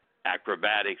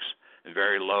acrobatics and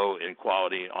very low in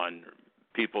quality on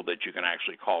people that you can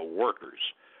actually call workers,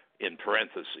 in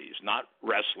parentheses, not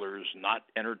wrestlers, not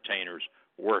entertainers,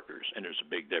 workers, and there's a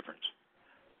big difference.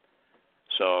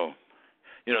 So,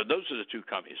 those are the two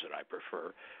companies that I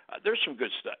prefer. There's some good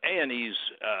stuff. A&E's,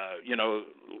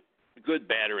 good,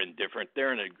 bad, or indifferent.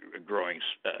 They're in going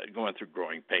through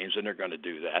growing pains, and they're going to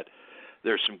do that.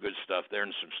 There's some good stuff there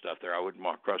and some stuff there I wouldn't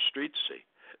walk across the street to see,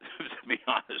 to be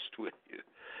honest with you.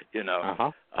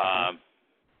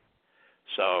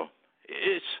 So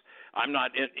I'm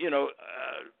not,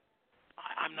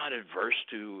 I'm not adverse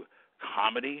to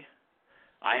comedy.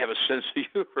 I have a sense of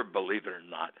humor, believe it or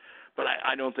not, but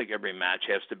I don't think every match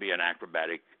has to be an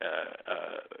acrobatic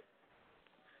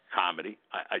comedy.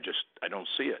 I don't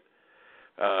see it.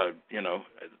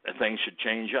 Things should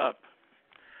change up,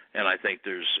 and I think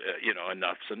there's,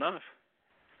 enough's enough.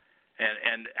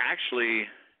 And actually,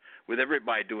 with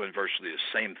everybody doing virtually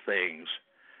the same things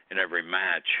in every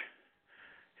match,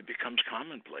 it becomes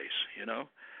commonplace.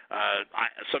 I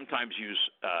sometimes use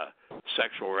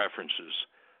sexual references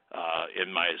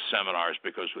in my seminars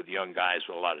because with young guys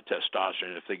with a lot of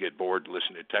testosterone, if they get bored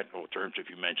listening to technical terms, if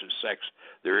you mention sex,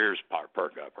 their ears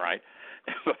perk up, right?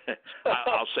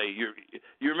 I'll say,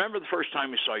 you remember the first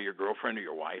time you saw your girlfriend or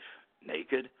your wife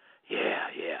naked?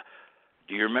 Yeah.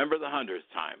 Do you remember the 100th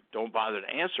time? Don't bother to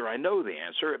answer. I know the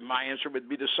answer. My answer would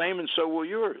be the same, and so will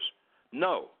yours.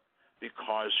 No,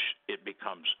 because it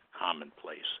becomes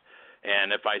commonplace.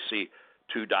 And if I see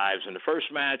 2 dives in the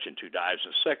first match and 2 dives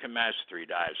in the second match, 3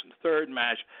 dives in the third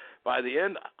match, by the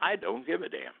end, I don't give a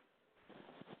damn.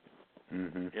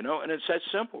 And it's that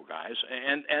simple, guys,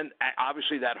 and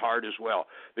obviously that hard as well,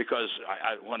 because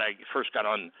when I first got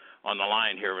on the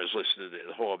line here, I was listening to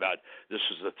the whole about this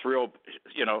is the thrill.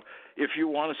 If you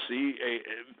want to see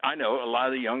I know a lot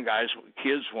of the young guys,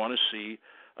 kids want to see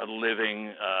a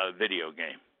living video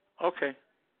game. Okay,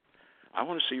 I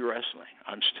want to see wrestling.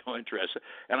 I'm still interested,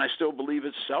 and I still believe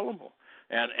it's sellable.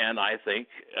 And I think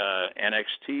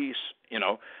NXT.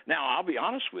 Now I'll be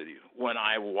honest with you, when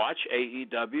I watch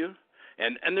AEW.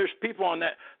 And there's people on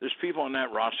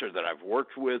that roster that I've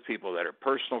worked with, people that are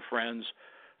personal friends,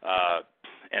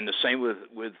 and the same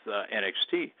with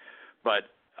NXT. But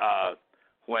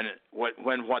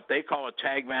when what they call a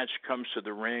tag match comes to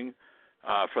the ring,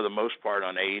 for the most part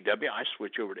on AEW, I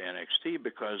switch over to NXT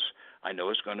because I know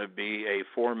it's going to be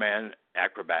a 4-man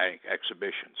acrobatic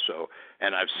exhibition. So,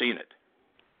 and I've seen it.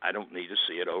 I don't need to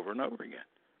see it over and over again.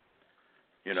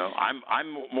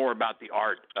 I'm more about the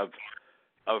art of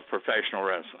professional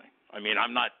wrestling. I mean,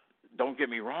 I'm not. Don't get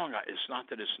me wrong. It's not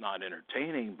that it's not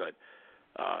entertaining, but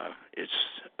it's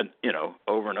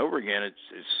over and over again.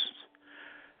 It's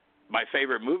my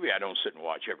favorite movie. I don't sit and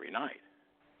watch every night.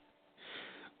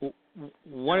 Well,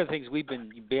 one of the things we've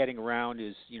been batting around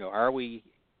is, are we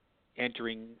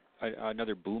entering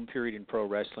another boom period in pro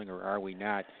wrestling, or are we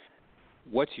not?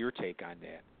 What's your take on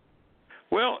that?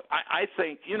 Well, I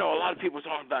think, a lot of people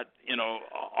talk about,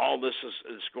 all this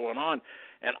is going on.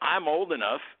 And I'm old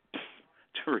enough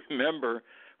to remember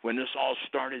when this all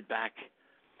started back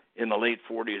in the late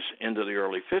 40s into the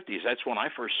early 50s. That's when I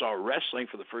first saw wrestling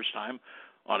for the first time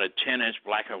on a 10-inch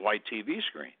black and white TV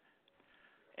screen.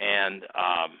 And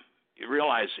you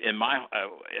realize in my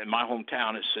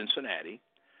hometown is Cincinnati,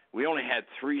 we only had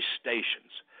 3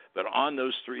 stations. But on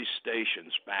those 3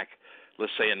 stations back,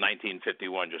 let's say in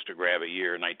 1951, just to grab a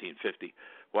year, 1950,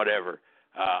 whatever,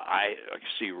 I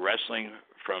see wrestling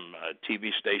from a TV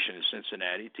station in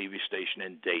Cincinnati, TV station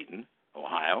in Dayton,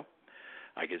 Ohio.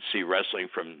 I could see wrestling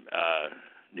from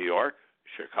New York,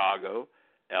 Chicago,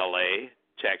 L.A.,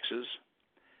 Texas,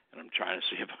 and I'm trying to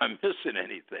see if I'm missing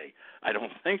anything. I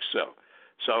don't think so.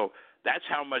 So that's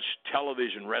how much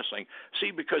television wrestling.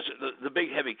 See, because the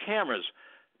big heavy cameras,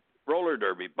 roller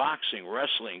derby, boxing,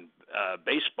 wrestling,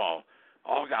 baseball,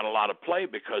 all got a lot of play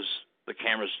because the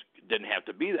cameras didn't have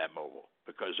to be that mobile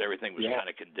because everything was kind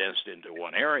of condensed into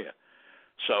one area.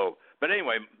 So, but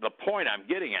anyway, the point I'm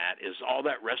getting at is all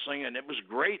that wrestling, and it was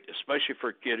great, especially for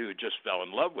a kid who just fell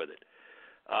in love with it.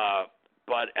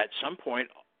 But at some point,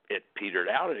 it petered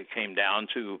out, and it came down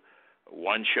to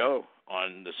one show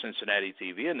on the Cincinnati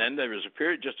TV, and then there was a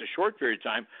period, just a short period of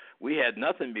time, we had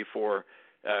nothing before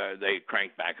they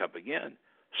cranked back up again.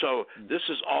 So this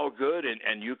is all good,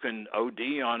 and you can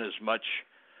OD on as much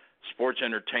sports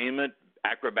entertainment,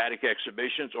 acrobatic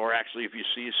exhibitions, or actually if you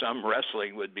see some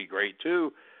wrestling would be great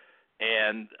too.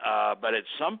 And but at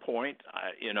some point,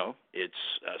 it's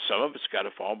some of it's got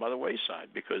to fall by the wayside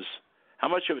because how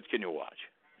much of it can you watch?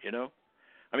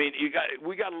 I mean,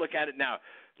 we got to look at it now.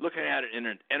 Looking at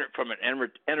it from an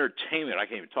entertainment, I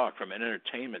can't even talk from an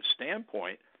entertainment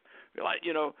standpoint. Like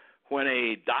when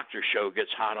a doctor show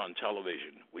gets hot on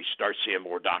television, we start seeing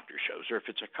more doctor shows, or if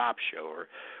it's a cop show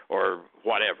or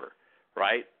whatever,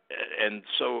 right? And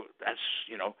so that's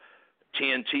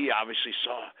TNT obviously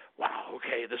saw, wow,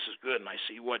 okay, this is good, and I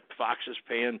see what Fox is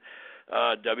paying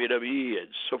WWE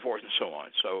and so forth and so on.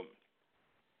 So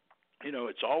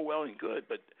it's all well and good,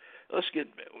 but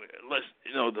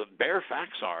the bare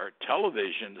facts are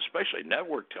television, especially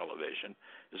network television,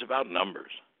 is about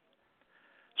numbers.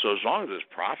 So as long as it's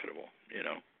profitable,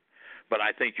 but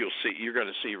I think you're going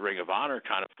to see Ring of Honor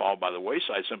kind of fall by the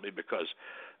wayside simply because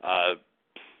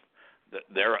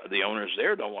the owners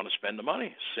there don't want to spend the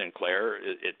money. Sinclair,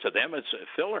 to them, it's a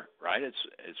filler, right?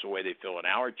 It's the way they fill an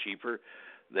hour cheaper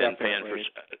than paying for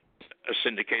a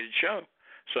syndicated show.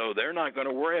 So they're not going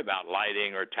to worry about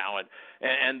lighting or talent,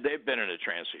 and they've been in a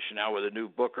transition now with a new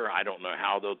booker. I don't know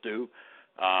how they'll do,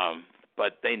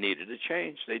 but they needed a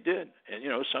change. They did,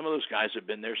 and some of those guys have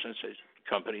been there since the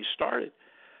company started,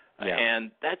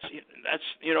 and that's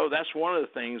one of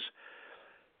the things.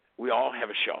 We all have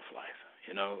a shelf life.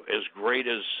 As great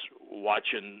as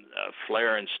watching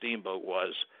Flair and Steamboat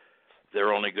was,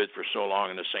 they're only good for so long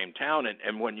in the same town,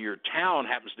 and when your town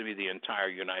happens to be the entire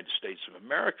United States of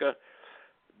America,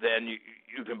 then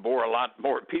you can bore a lot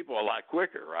more people a lot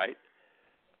quicker, right?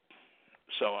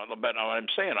 So, but what I'm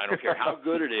saying, I don't care how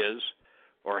good it is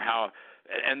or how.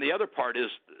 And the other part is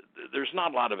there's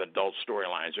not a lot of adult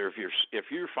storylines. Or if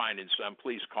you're finding some,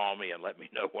 please call me and let me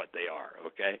know what they are,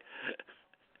 okay?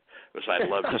 Because I'd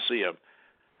love to see them.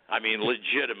 I mean,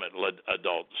 legitimate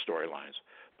adult storylines.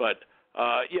 But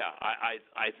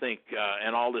I think,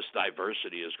 and all this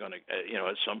diversity is going to,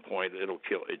 at some point it'll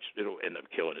end up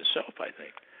killing itself. I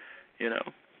think,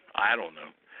 I don't know.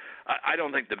 I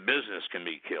don't think the business can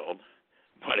be killed,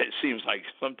 but it seems like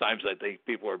sometimes I think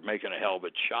people are making a hell of a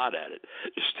shot at it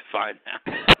just to find out.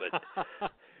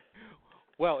 But,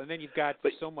 well, and then you've got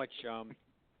so much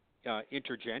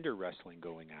intergender wrestling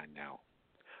going on now.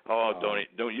 Oh,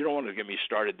 don't you don't want to get me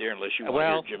started there unless you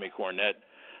want to hear Jimmy Cornette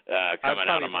coming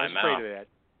out of my mouth. I was afraid of that.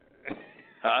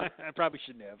 Huh? I probably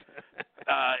shouldn't have.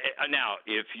 Now,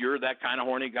 if you're that kind of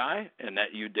horny guy and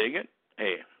that you dig it,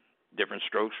 hey, different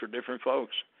strokes for different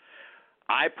folks.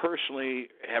 I personally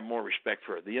have more respect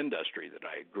for the industry that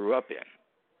I grew up in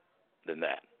than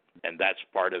that, and that's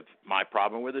part of my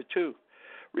problem with it too.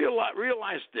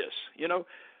 Realize this,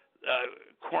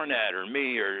 Cornette or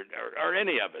me or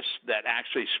any of us that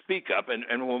actually speak up,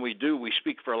 and when we do, we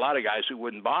speak for a lot of guys who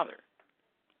wouldn't bother.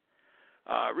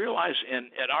 Realize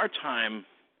at our time,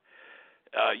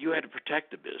 you had to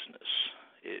protect the business.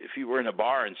 If you were in a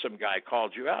bar and some guy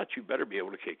called you out, you better be able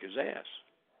to kick his ass.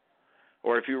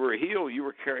 Or if you were a heel, you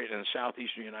were carrying in the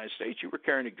southeastern United States, you were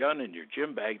carrying a gun in your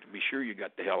gym bag to be sure you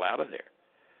got the hell out of there.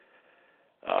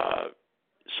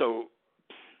 So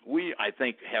we, I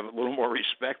think, have a little more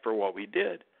respect for what we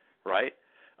did, right?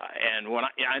 And when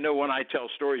I know when I tell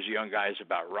stories to young guys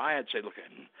about riots, they look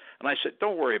at me, and I said,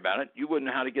 don't worry about it. You wouldn't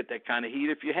know how to get that kind of heat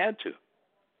if you had to.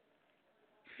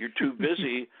 You're too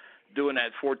busy doing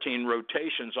that 14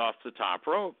 rotations off the top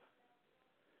rope.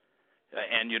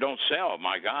 And you don't sell.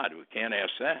 My God, we can't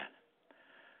ask that.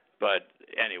 But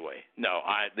anyway, no,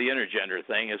 the intergender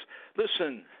thing is,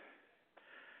 listen,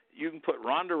 you can put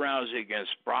Ronda Rousey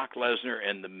against Brock Lesnar,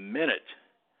 and the minute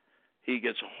he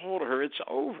gets a hold of her, it's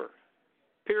over.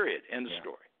 Period. End of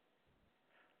story.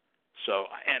 So,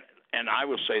 and I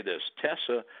will say this,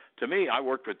 Tessa, to me, I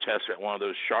worked with Tessa at one of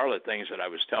those Charlotte things that I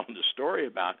was telling the story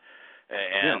about,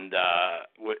 and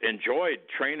enjoyed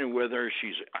training with her.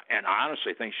 And I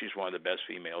honestly think she's one of the best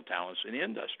female talents in the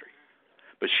industry.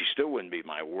 but she still wouldn't be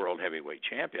my world heavyweight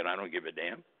champion. I don't give a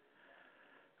damn.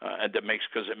 And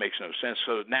because it makes no sense.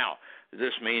 So now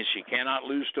this means she cannot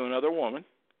lose to another woman,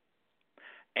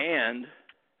 and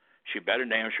she better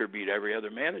damn sure beat every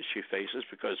other man that she faces,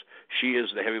 because she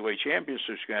is the heavyweight champion,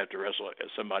 so she's gonna have to wrestle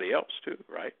somebody else too,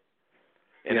 right?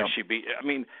 And if she beat, I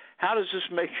mean, how does this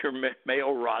make your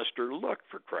male roster look,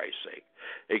 for Christ's sake?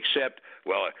 Except,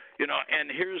 well, and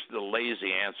here's the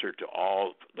lazy answer to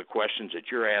all the questions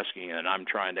that you're asking and I'm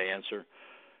trying to answer.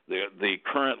 The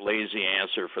current lazy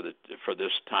answer for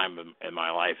this time in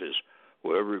my life is,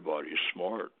 well, everybody's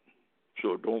smart,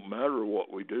 so it don't matter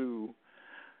what we do.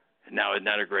 Now, isn't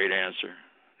that a great answer?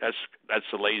 That's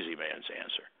the lazy man's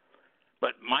answer.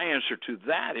 But my answer to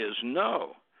that is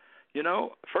no.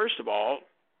 First of all,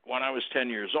 when I was 10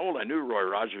 years old, I knew Roy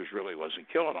Rogers really wasn't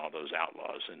killing all those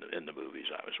outlaws in the movies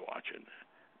I was watching.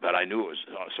 But I knew it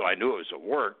was a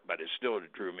work, but it still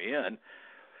drew me in.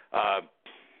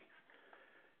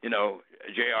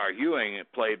 J.R. Ewing,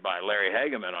 played by Larry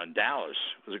Hageman on Dallas,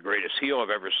 was the greatest heel I've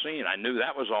ever seen. I knew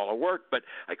that was all a work, but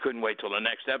I couldn't wait till the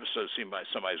next episode to see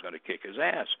somebody's going to kick his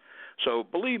ass. So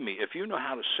believe me, if you know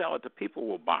how to sell it, the people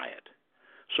will buy it.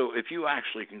 So if you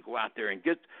actually can go out there and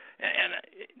get, and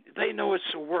they know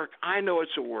it's a work, I know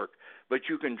it's a work, but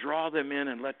you can draw them in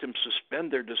and let them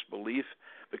suspend their disbelief,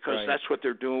 because that's what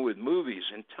they're doing with movies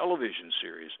and television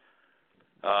series.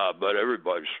 But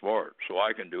everybody's smart, so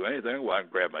I can do anything. Well, I can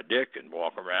grab my dick and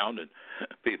walk around, and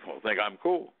people think I'm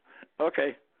cool.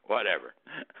 Okay, whatever.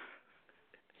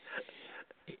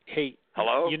 Hey,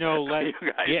 hello? You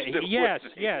guys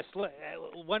yes.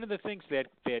 One of the things that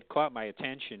caught my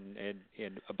attention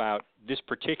and about this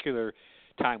particular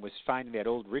time was finding that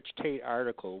old Rich Tate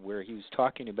article where he was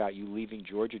talking about you leaving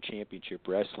Georgia Championship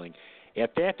Wrestling.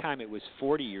 At that time, it was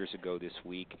 40 years ago this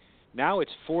week. Now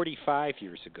it's 45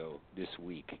 years ago this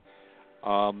week.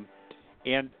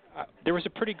 And there was a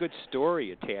pretty good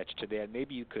story attached to that.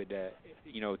 Maybe you could,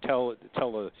 tell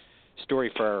a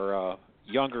story for our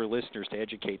younger listeners to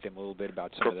educate them a little bit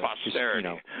about some for of the posterity.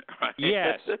 Right?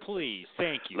 Yes, please.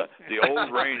 Thank you. The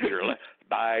old Ranger.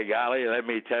 By golly, let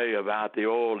me tell you about the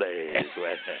old days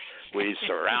when we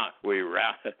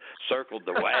circled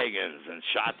the wagons and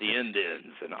shot the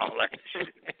Indians and all that shit.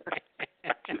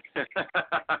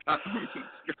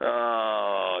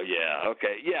 Oh, yeah.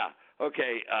 Okay. Yeah.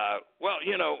 Okay. Well,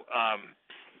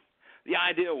 the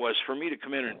idea was for me to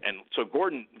come in, and so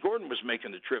Gordon was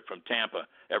making the trip from Tampa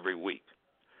every week.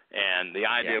 And the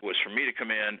idea was for me to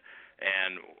come in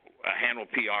and handle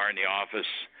PR in the office.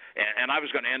 And I was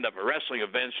going to end up wrestling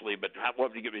eventually, but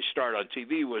what would get me started on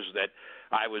TV was that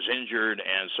I was injured,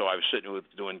 and so I was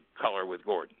doing color with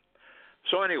Gordon.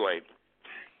 So anyway,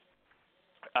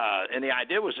 and the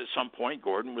idea was at some point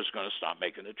Gordon was going to stop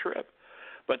making the trip.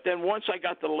 But then once I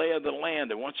got the lay of the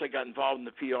land, and once I got involved in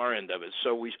the PR end of it,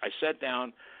 so I sat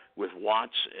down with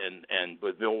Watts and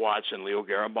with Bill Watts and Leo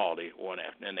Garibaldi one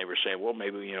afternoon, and they were saying, well,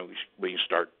 maybe we can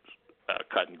start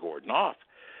cutting Gordon off.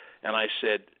 And I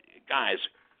said, guys,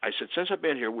 since I've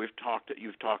been here,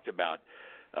 you've talked about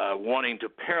wanting to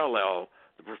parallel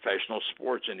the professional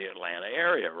sports in the Atlanta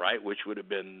area, right? Which would have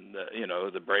been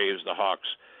the Braves, the Hawks,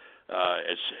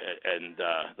 and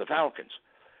the Falcons.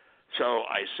 So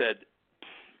I said,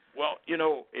 well,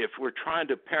 if we're trying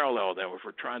to parallel them, if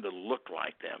we're trying to look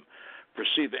like them,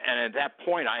 perceive it, and at that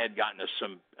point I had gotten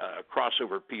some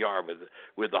crossover PR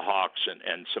with the Hawks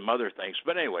and some other things.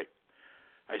 But anyway,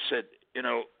 I said,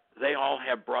 they all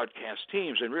have broadcast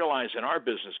teams, and realize in our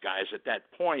business, guys, at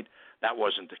that point, that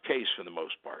wasn't the case for the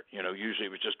most part. Usually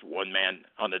it was just one man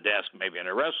on the desk, maybe, and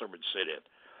a wrestler would sit in.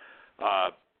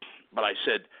 But I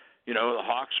said, the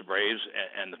Hawks, Braves,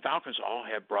 and the Falcons all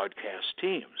have broadcast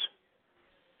teams.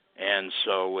 And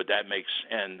so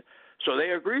so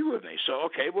they agreed with me. So,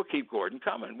 okay, we'll keep Gordon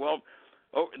coming. Well,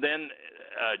 then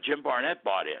Jim Barnett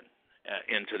bought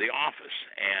into the office,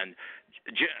 and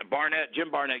Jim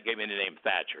Barnett gave me the name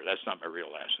Thatcher. That's not my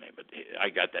real last name, but I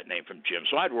got that name from Jim.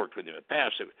 So I'd worked with him in the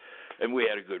past, and we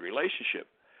had a good relationship.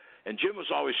 And Jim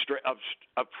was always straight up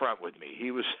front with me.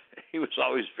 He was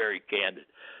always very candid.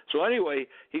 So anyway,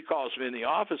 he calls me in the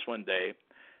office one day,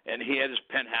 and he had his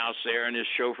penthouse there and his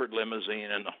chauffeured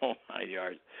limousine and the whole 9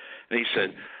 yards. And he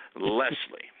said,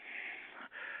 Leslie,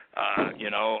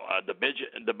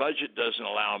 the budget doesn't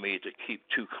allow me to keep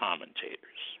two commentators.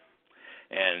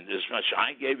 And as much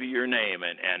I gave you your name,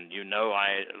 and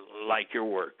I like your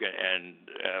work,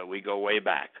 and we go way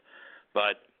back.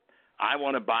 But I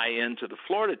want to buy into the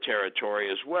Florida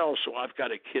territory as well, so I've got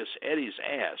to kiss Eddie's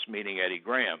ass, meaning Eddie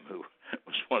Graham, who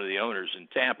was one of the owners in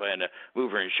Tampa and a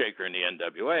mover and shaker in the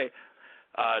NWA.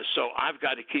 So I've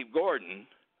got to keep Gordon,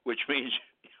 which means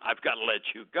I've got to let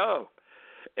you go.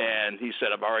 And he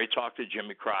said, I've already talked to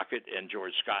Jimmy Crockett and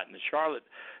George Scott in Charlotte,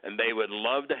 and they would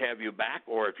love to have you back,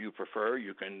 or if you prefer,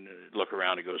 you can look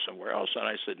around and go somewhere else. And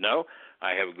I said, no,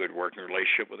 I have a good working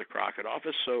relationship with the Crockett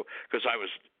office, so because I was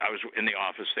in the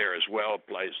office there as well,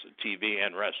 plays TV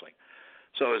and wrestling.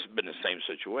 So it's been the same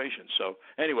situation. So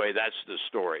anyway, that's the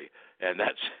story, and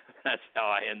that's how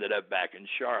I ended up back in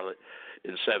Charlotte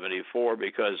in '74,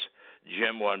 because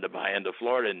Jim wanted to buy into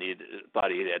Florida, and he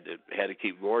thought he had to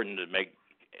keep Gordon to make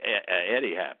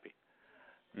Eddie happy.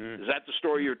 Is that the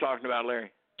story you were talking about, Larry?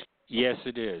 Yes,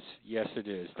 it is. Yes, it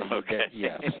is. Okay.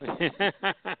 Yes.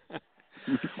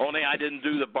 Only I didn't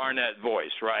do the Barnett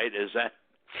voice, right? Is that?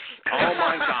 Oh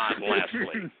my God,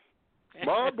 Leslie.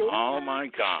 Oh my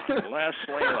God,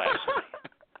 Leslie.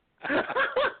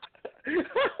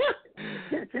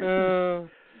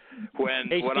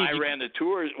 When I ran the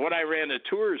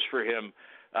tours for him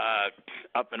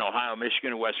up in Ohio,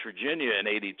 Michigan, and West Virginia in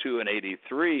 '82 and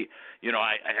 '83,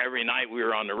 every night we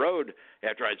were on the road.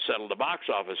 After I'd settled the box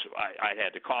office, I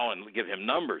had to call and give him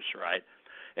numbers, right?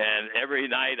 And every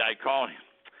night I'd call him,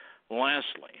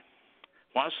 Leslie,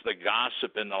 what's the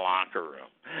gossip in the locker room?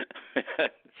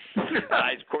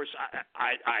 Of course,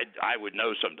 I would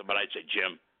know something, but I'd say,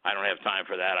 Jim, I don't have time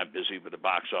for that. I'm busy with the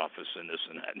box office and this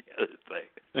and that and the other thing.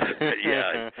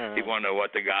 Yeah, he wanted to know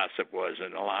what the gossip was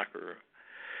in the locker room.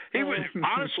 He was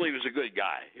honestly, he was a good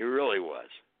guy. He really was.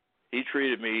 He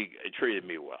treated me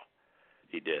well.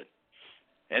 He did,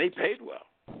 and he paid well.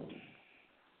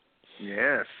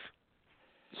 Yes.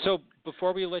 So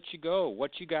before we let you go,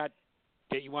 what you got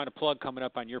that you want to plug coming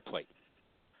up on your plate?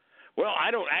 Well,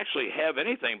 I don't actually have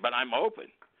anything, but I'm open.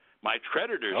 My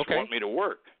creditors want me to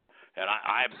work, and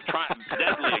I'm trying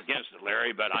deadly against it,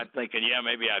 Larry. But I'm thinking, yeah,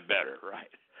 maybe I better,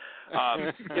 right?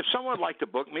 If someone would like to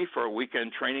book me for a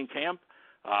weekend training camp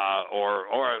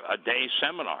or a day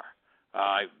seminar,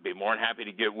 I'd be more than happy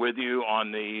to get with you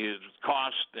on the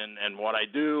cost and what I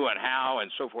do and how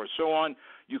and so forth, so on.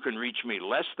 You can reach me,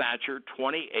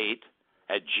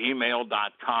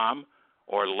 lesthatcher28@gmail.com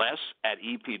or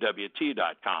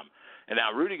les@epwt.com. And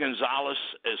now Rudy Gonzalez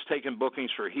is taking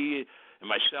bookings for he and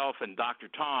myself and Dr.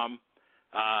 Tom.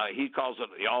 He calls it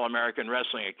the All-American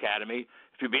Wrestling Academy.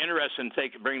 If you'd be interested in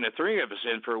bringing the three of us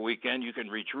in for a weekend, you can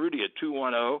reach Rudy at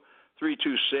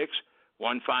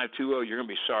 210-326-1520. You're going to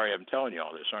be sorry I'm telling you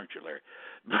all this, aren't you, Larry?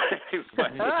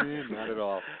 Not at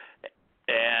all.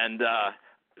 And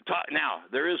now,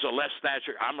 there is a Les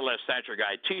Thatcher, I'm a Les Thatcher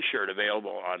Guy T-shirt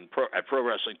available at Pro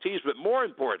Wrestling Tees, but more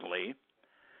importantly,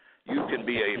 you can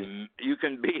be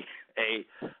a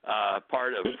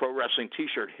part of Pro Wrestling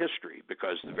T-shirt history,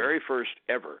 because the very first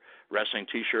ever wrestling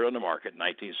T-shirt on the market in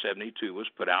 1972 was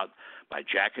put out by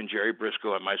Jack and Jerry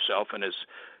Briscoe and myself, and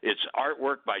it's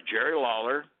artwork by Jerry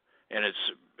Lawler, and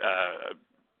it's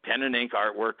pen and ink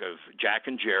artwork of Jack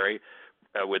and Jerry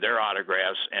with their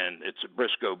autographs, and it's a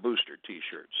Briscoe Booster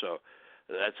T-shirt, so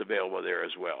that's available there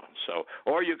as well. So,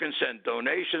 or you can send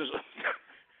donations.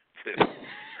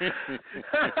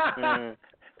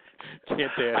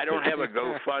 I don't have a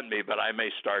GoFundMe, but I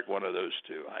may start one of those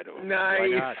too. I don't.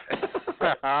 Nice.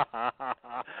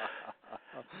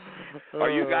 Are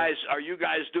you guys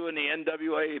doing the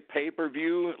NWA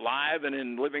pay-per-view live and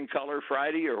in living color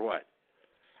Friday or what?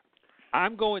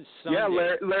 I'm going Sunday. Yeah,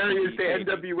 Larry, is the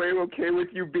NWA okay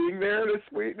with you being there this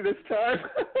time?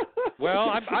 Well,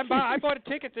 I bought a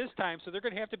ticket this time, so they're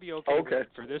going to have to be okay with it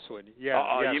for this one.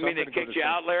 Yeah. You mean they kicked you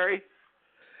out, Larry?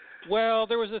 Well,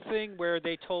 there was a thing where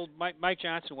they told Mike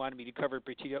Johnson wanted me to cover it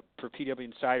for PW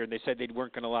Insider, and they said they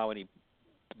weren't going to allow they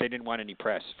didn't want any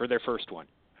press for their first one,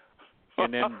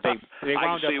 and then they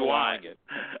wound up allowing it.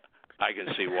 I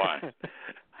can see why.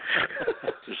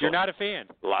 You're not a fan.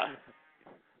 A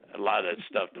lot of that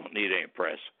stuff don't need any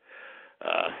press.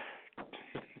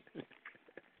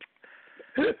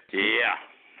 Yeah,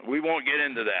 we won't get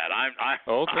into that.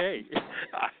 Okay.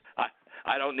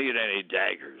 I don't need any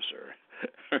daggers or.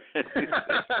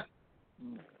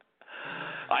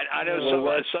 I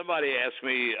know somebody asked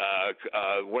me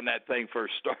when that thing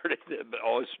first started. It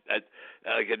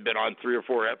had been on 3 or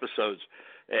 4 episodes,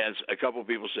 and a couple of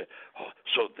people said, "Oh,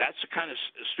 so that's the kind of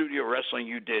studio wrestling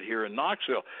you did here in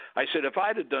Knoxville." I said, "If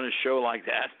I'd have done a show like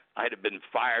that, I'd have been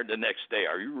fired the next day.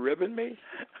 Are you ribbing me?"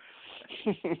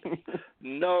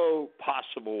 No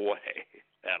possible way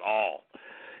at all.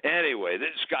 Anyway,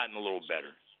 it's gotten a little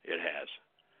better. It has.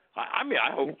 I mean,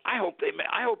 I hope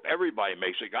everybody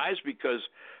makes it, guys, because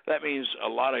that means a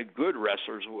lot of good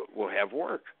wrestlers will have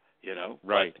work.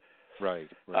 Right. But, right.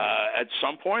 At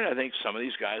some point, I think some of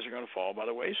these guys are going to fall by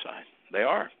the wayside. They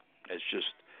are. It's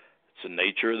the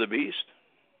nature of the beast.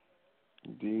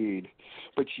 Indeed.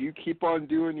 But you keep on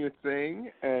doing your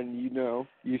thing, and you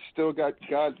still got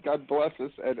God bless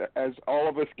us, and as all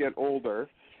of us get older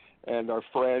and our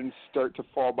friends start to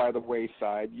fall by the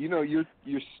wayside, you're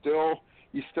still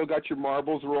got your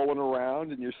marbles rolling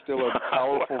around, and you're still a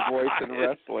powerful voice in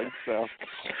wrestling. So,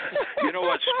 you know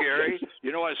what's scary?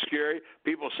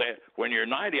 People say when you're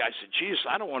 90. I said, "Geez,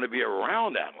 I don't want to be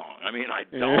around that long." I mean, I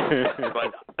don't.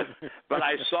 but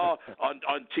I saw on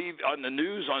TV, on the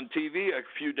news, on TV a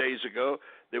few days ago,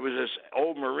 there was this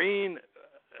old Marine,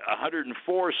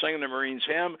 104, singing the Marine's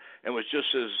hymn, and was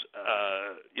just as,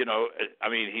 I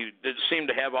mean, he did seem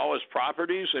to have all his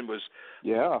properties and was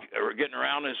getting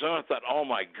around his own. I thought, oh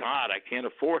my God, I can't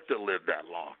afford to live that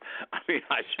long. I mean,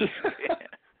 I just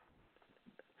can't.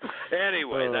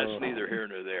 Anyway, that's neither here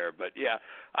nor there. But yeah,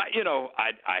 I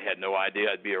had no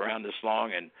idea I'd be around this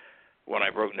long, and when I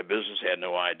broke into business, I had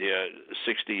no idea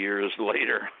 60 years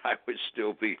later I would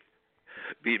still be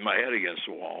beating my head against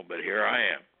the wall. But here I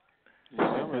am.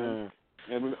 Yeah,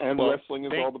 and wrestling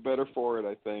is all the better for it,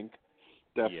 I think.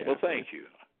 Definitely. Yeah. Well, thank you.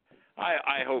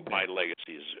 I hope my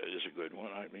legacy is a good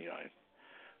one. I mean, I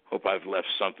hope I've left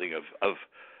something of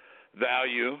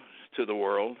value to the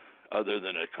world, other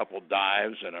than a couple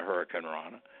dives and a Hurricane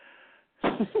Rana.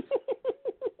 Thanks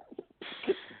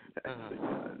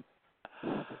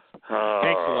a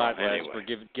lot, Les, for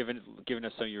giving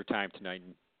us some of your time tonight.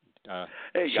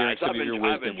 Hey guys, some of your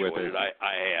wisdom enjoyed with us. it.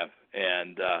 I have,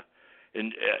 and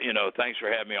thanks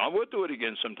for having me on. We'll do it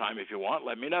again sometime if you want.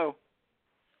 Let me know.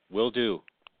 Will do.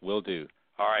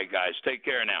 All right, guys, take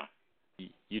care now.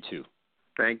 You too.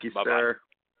 Thank you, Bye-bye. sir.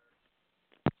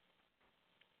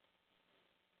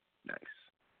 Nice.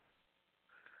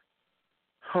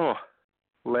 Oh,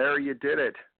 Larry, you did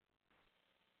it.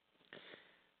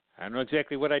 I don't know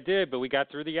exactly what I did, but we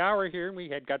got through the hour here, and we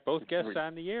had got both guests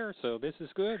on the air, so this is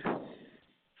good.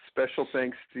 Special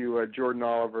thanks to Jordan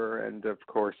Oliver and, of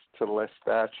course, to Les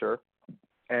Thatcher.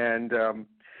 And,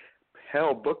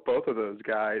 hell, book both of those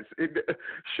guys.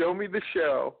 Show me the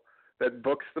show that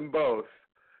books them both,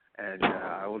 and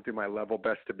I will do my level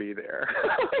best to be there.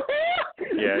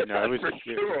 Yeah, no, it was for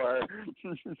sure.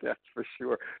 That's for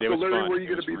sure. It so, was Larry, fun. where are you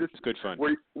going to be this? It's good fun.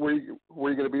 Where you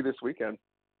going to be this weekend?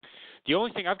 The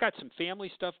only thing, I've got some family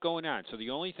stuff going on, so the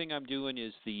only thing I'm doing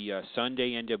is the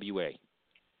Sunday NWA.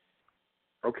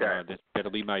 Okay. That'll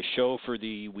be my show for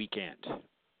the weekend.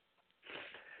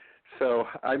 So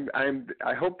I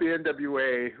hope the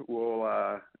NWA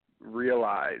will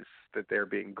realize that they're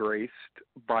being graced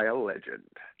by a legend.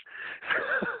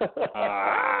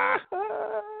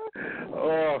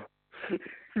 Oh.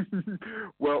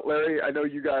 Well, Larry, I know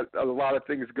you got a lot of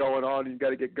things going on. You got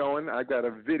to get going. I've got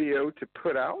a video to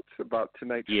put out about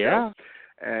tonight's show.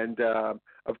 And,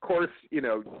 of course,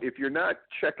 if you're not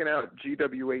checking out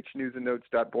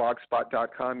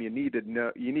gwhnewsandnotes.blogspot.com, you need to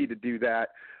do that.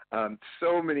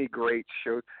 So many great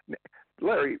shows.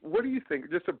 Larry, what do you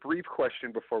think? Just a brief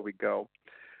question before we go.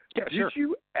 Yeah, Did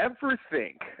you ever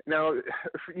think, now,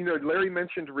 Larry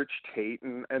mentioned Rich Tate,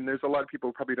 and there's a lot of people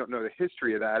who probably don't know the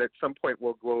history of that. At some point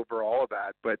we'll go over all of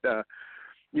that. But,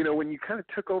 when you kind of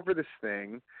took over this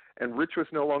thing and Rich was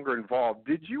no longer involved,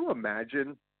 did you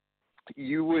imagine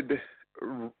you would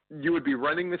be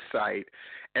running the site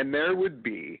and there would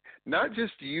be not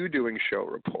just you doing show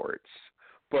reports,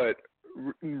 but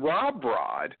Rob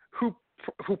Rod, who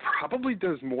probably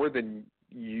does more than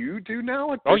you do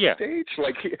now at this stage?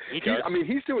 Like he does. I mean,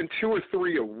 he's doing 2 or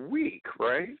 3 a week,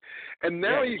 right? And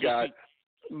now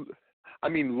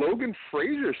Logan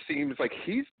Frazier seems like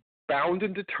he's bound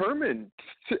and determined,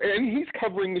 and he's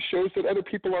covering the shows that other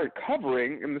people aren't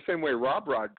covering in the same way Rob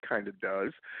Rod kind of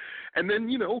does. And then,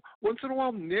 once in a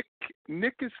while, Nick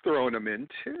is throwing them in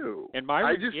too. And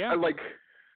Myron,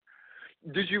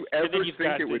 did you ever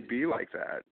think it would be like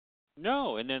that?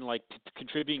 No, and then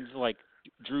contributing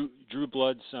Drew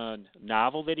Blood's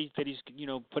novel that he's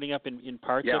putting up in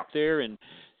parts up there, and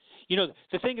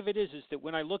the thing of it is that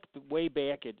when I look way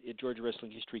back at Georgia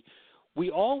wrestling history, we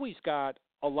always got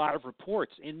a lot of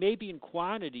reports, and maybe in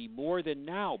quantity more than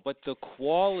now, but the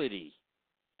quality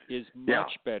is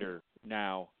much better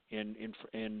now than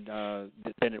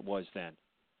it was then.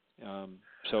 I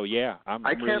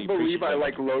can't believe I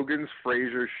like Logan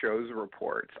Frazier show's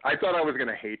reports. I thought I was going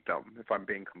to hate them, if I'm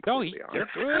being completely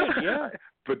honest. They're good, yeah.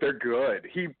 But they're good.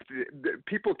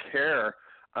 People care.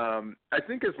 I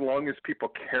think as long as people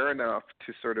care enough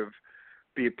to sort of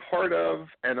be a part of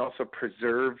and also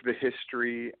preserve the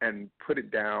history and put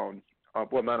it down,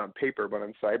 not on paper, but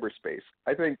on cyberspace,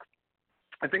 I think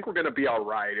we're going to be all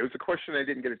right. It was a question I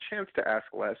didn't get a chance to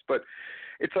ask Les, but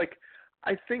it's like,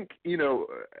 I think,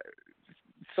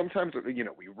 sometimes,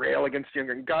 we rail against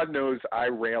younger, and God knows I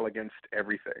rail against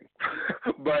everything.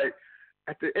 But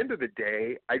at the end of the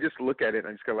day, I just look at it and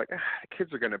I just go like, the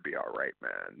kids are going to be all right,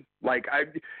 man. Like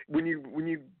when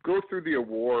you go through the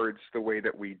awards the way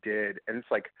that we did, and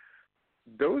it's like,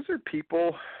 those are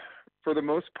people, for the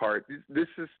most part, this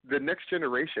is the next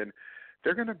generation.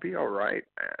 They're going to be all right,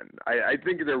 man. I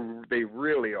think they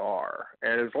really are.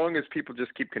 And as long as people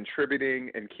just keep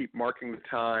contributing and keep marking the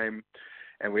time,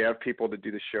 and we have people to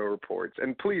do the show reports.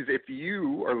 And please, if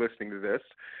you are listening to this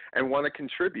and want to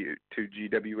contribute to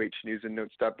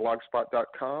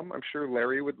gwhnewsandnotes.blogspot.com, I'm sure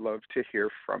Larry would love to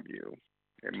hear from you.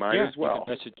 And mine as well.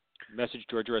 Message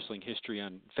Georgia Wrestling History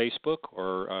on Facebook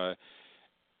or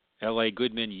LA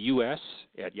Goodman US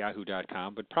at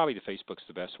yahoo.com, but probably the Facebook's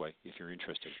the best way if you're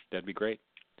interested. That'd be great.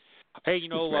 Hey,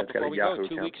 before we go,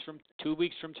 2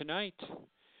 weeks from tonight,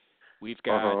 we've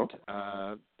got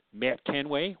Matt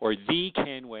Kenway, or the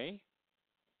Kenway,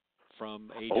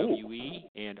 from AWE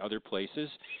and other places,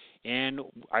 and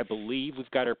I believe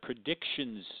we've got our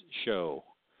predictions show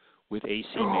with AC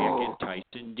Mack and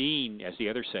Tyson Dean as the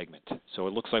other segment. So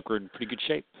it looks like we're in pretty good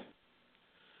shape.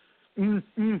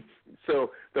 Mm-hmm.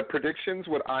 So the predictions,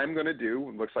 what I'm going to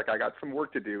do, looks like I got some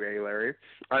work to do, Larry.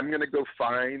 I'm going to go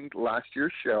find last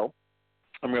year's show.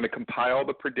 I'm going to compile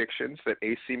the predictions that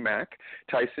AC Mack,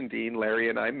 Tyson Dean,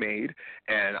 Larry, and I made,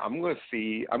 and I'm going to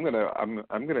see. I'm going to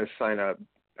assign a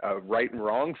right and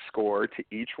wrong score to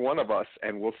each one of us,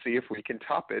 and we'll see if we can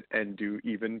top it and do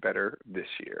even better this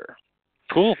year.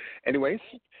 Cool. Anyways,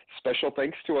 special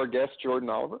thanks to our guest Jordan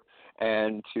Oliver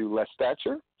and to Les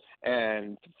Thatcher.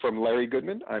 And from Larry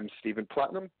Goodman, I'm Stephen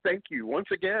Platinum. Thank you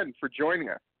once again for joining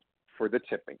us for The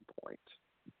Tipping Point.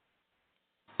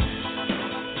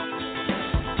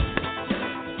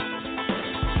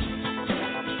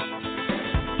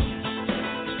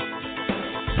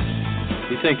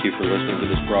 We thank you for listening to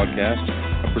this broadcast,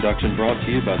 a production brought to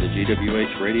you by the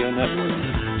GWH Radio Network.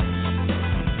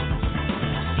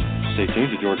 Stay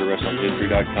tuned to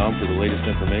GeorgiaWrestlingHistory.com for the latest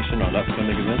information on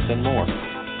upcoming events and more.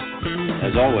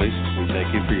 As always, we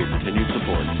thank you for your continued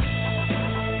support.